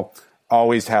personal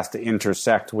always has to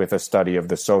intersect with a study of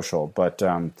the social. But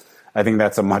I think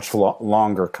that's a much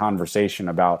longer conversation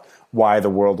about why the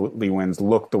worldly winds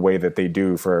look the way that they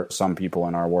do for some people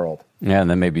in our world. Yeah, and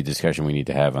that may be a discussion we need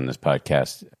to have on this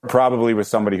podcast. Probably with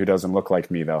somebody who doesn't look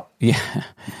like me, though. Yeah.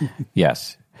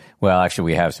 Yes. Well, actually,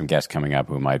 we have some guests coming up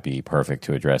who might be perfect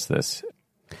to address this.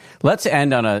 Let's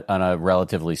end on a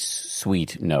relatively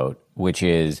sweet note, which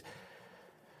is,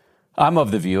 I'm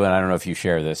of the view, and I don't know if you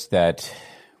share this, that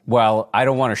while I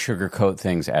don't want to sugarcoat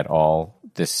things at all,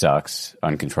 this sucks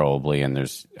uncontrollably, and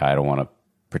I don't want to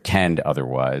pretend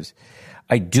otherwise.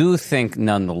 I do think,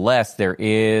 nonetheless, there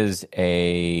is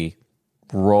a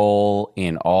role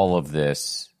in all of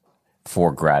this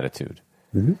for gratitude.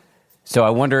 Mm-hmm. So I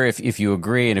wonder if you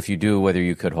agree, and if you do, whether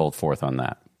you could hold forth on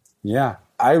that. Yeah.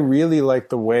 I really like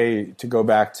the way, to go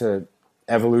back to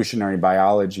evolutionary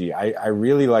biology, I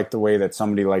really like the way that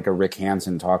somebody like a Rick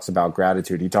Hanson talks about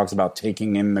gratitude. He talks about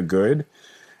taking in the good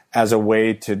as a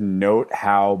way to note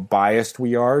how biased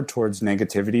we are towards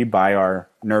negativity by our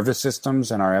nervous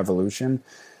systems and our evolution.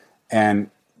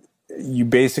 And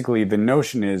the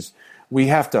notion is we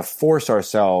have to force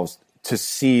ourselves to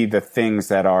see the things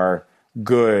that are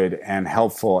good and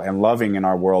helpful and loving in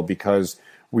our world, because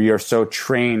we are so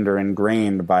trained or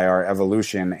ingrained by our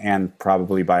evolution and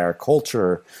probably by our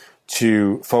culture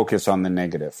to focus on the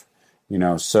negative,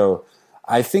 So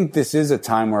I think this is a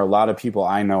time where a lot of people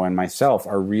I know and myself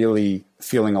are really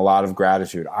feeling a lot of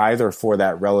gratitude, either for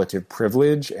that relative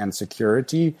privilege and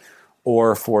security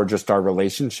or for just our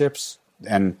relationships.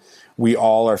 And we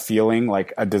all are feeling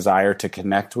like a desire to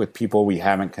connect with people we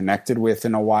haven't connected with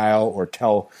in a while, or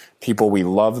tell people we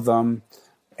love them.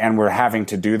 And we're having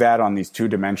to do that on these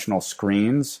two-dimensional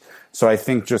screens. So I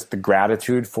think just the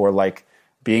gratitude for like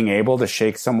being able to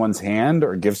shake someone's hand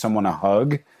or give someone a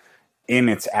hug in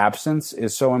its absence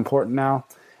is so important now.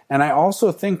 And I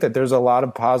also think that there's a lot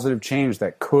of positive change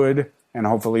that could and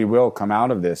hopefully will come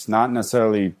out of this, not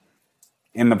necessarily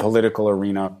in the political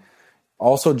arena,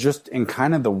 also just in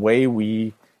kind of the way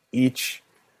we each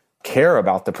care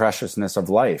about the preciousness of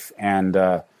life and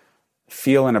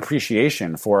feel an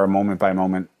appreciation for a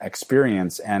moment-by-moment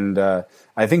experience. And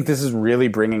I think this is really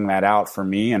bringing that out for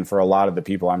me and for a lot of the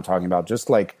people I'm talking about, just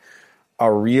like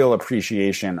a real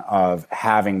appreciation of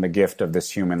having the gift of this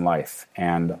human life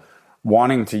and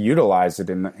wanting to utilize it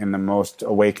in the most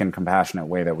awakened, compassionate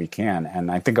way that we can.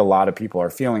 And I think a lot of people are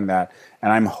feeling that.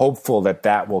 And I'm hopeful that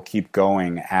that will keep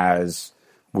going as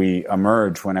we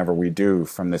emerge, whenever we do,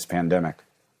 from this pandemic.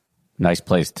 Nice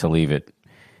place to leave it.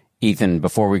 Ethan,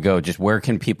 before we go, just where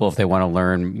can people, if they want to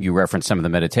learn, you referenced some of the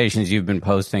meditations you've been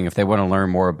posting, if they want to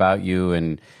learn more about you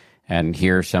and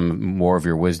hear some more of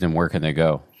your wisdom, where can they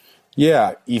go?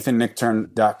 Yeah,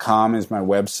 ethannichtern.com is my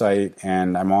website,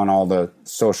 and I'm on all the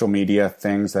social media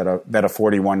things that a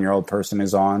 41-year-old person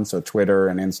is on, so Twitter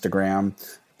and Instagram,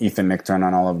 Ethan Nichtern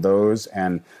on all of those.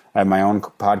 And I have my own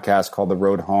podcast called The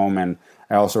Road Home, and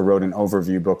I also wrote an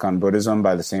overview book on Buddhism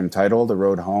by the same title, The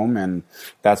Road Home, and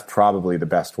that's probably the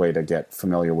best way to get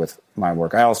familiar with my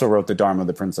work. I also wrote The Dharma of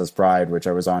the Princess Bride, which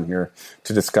I was on here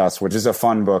to discuss, which is a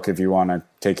fun book if you want to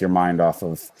take your mind off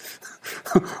of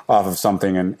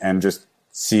something and just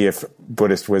see if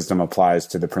Buddhist wisdom applies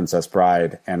to the Princess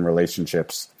Bride and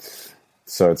relationships.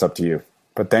 So it's up to you.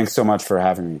 But thanks so much for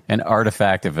having me. An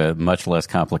artifact of a much less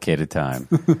complicated time.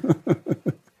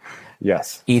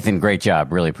 Yes. Ethan, great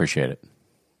job. Really appreciate it.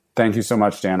 Thank you so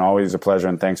much, Dan. Always a pleasure,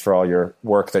 and thanks for all your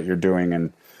work that you're doing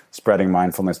and spreading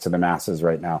mindfulness to the masses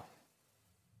right now.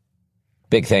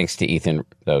 Big thanks to Ethan.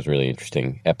 That was a really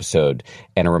interesting episode.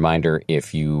 And a reminder,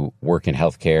 if you work in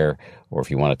healthcare or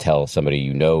if you want to tell somebody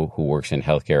you know who works in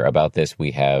healthcare about this,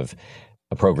 we have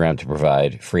a program to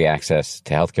provide free access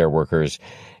to healthcare workers.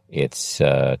 It's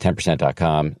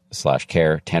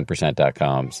 10%.com/care,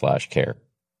 10%.com/care.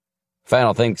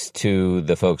 Final thanks to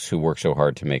the folks who work so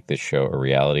hard to make this show a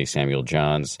reality. Samuel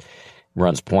Johns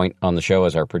runs point on the show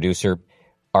as our producer.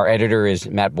 Our editor is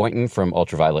Matt Boynton from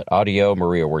Ultraviolet Audio.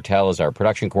 Maria Wertel is our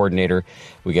production coordinator.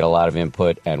 We get a lot of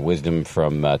input and wisdom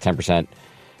from 10%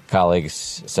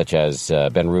 colleagues such as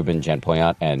Ben Rubin, Jen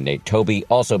Poyant, and Nate Toby.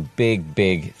 Also,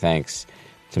 big thanks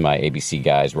to my ABC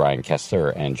guys, Ryan Kessler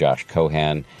and Josh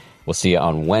Cohan. We'll see you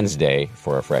on Wednesday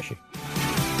for a freshie.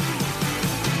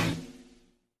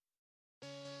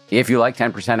 If you like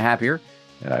 10% Happier,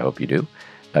 and I hope you do,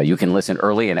 you can listen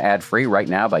early and ad-free right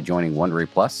now by joining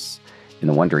Wondery Plus in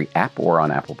the Wondery app or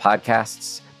on Apple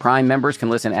Podcasts. Prime members can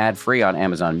listen ad-free on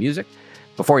Amazon Music.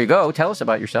 Before you go, tell us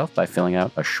about yourself by filling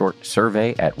out a short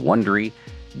survey at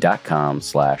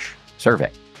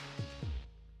Wondery.com/survey.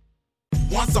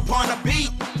 Once upon a beat.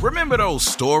 Remember those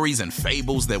stories and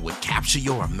fables that would capture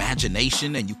your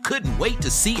imagination and you couldn't wait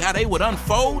to see how they would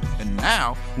unfold? And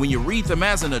now, when you read them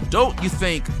as an adult, you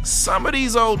think, some of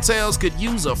these old tales could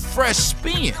use a fresh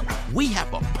spin. We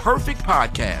have a perfect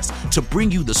podcast to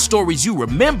bring you the stories you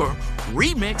remember,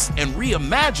 remix, and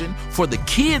reimagine for the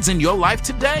kids in your life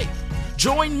today.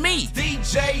 Join me,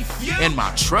 DJ Few, and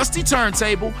my trusty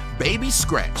turntable, Baby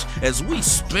Scratch, as we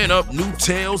spin up new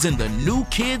tales in the New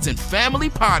Kids and Family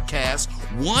podcast,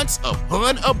 Once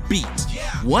Upon a Beat.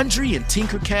 Wondery and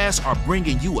Tinkercast are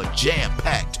bringing you a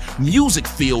jam-packed,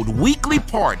 music-filled weekly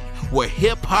party where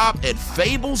hip-hop and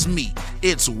fables meet.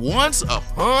 It's Once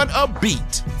Upon a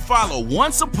Beat. Follow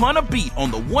Once Upon a Beat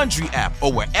on the Wondery app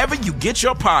or wherever you get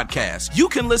your podcasts. You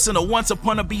can listen to Once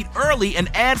Upon a Beat early and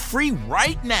ad-free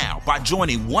right now by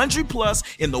joining Wondery Plus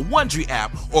in the Wondery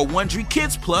app or Wondery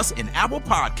Kids Plus in Apple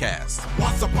Podcasts.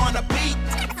 Once Upon a Beat.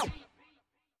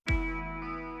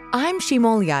 I'm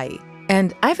Shimol Yai,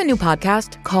 and I have a new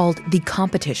podcast called The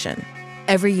Competition.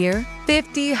 Every year,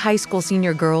 50 high school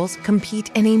senior girls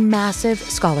compete in a massive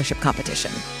scholarship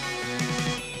competition.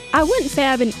 I wouldn't say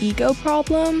I have an ego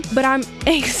problem, but I'm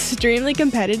extremely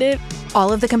competitive.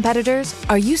 All of the competitors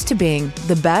are used to being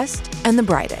the best and the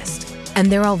brightest, and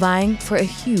they're all vying for a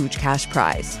huge cash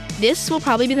prize. This will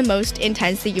probably be the most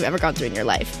intense thing you've ever gone through in your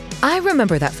life. I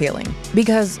remember that feeling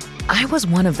because I was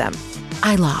one of them.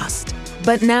 I lost.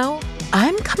 But now,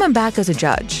 I'm coming back as a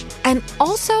judge and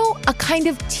also a kind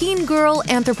of teen girl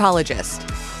anthropologist.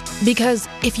 Because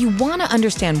if you want to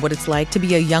understand what it's like to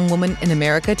be a young woman in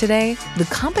America today, the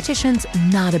competition's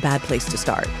not a bad place to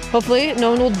start. Hopefully,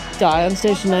 no one will die on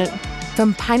stage tonight.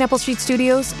 From Pineapple Street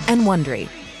Studios and Wondery,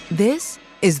 this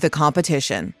is The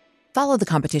Competition. Follow The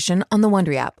Competition on the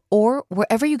Wondery app or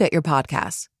wherever you get your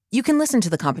podcasts. You can listen to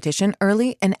The Competition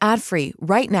early and ad-free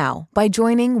right now by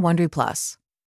joining Wondery Plus.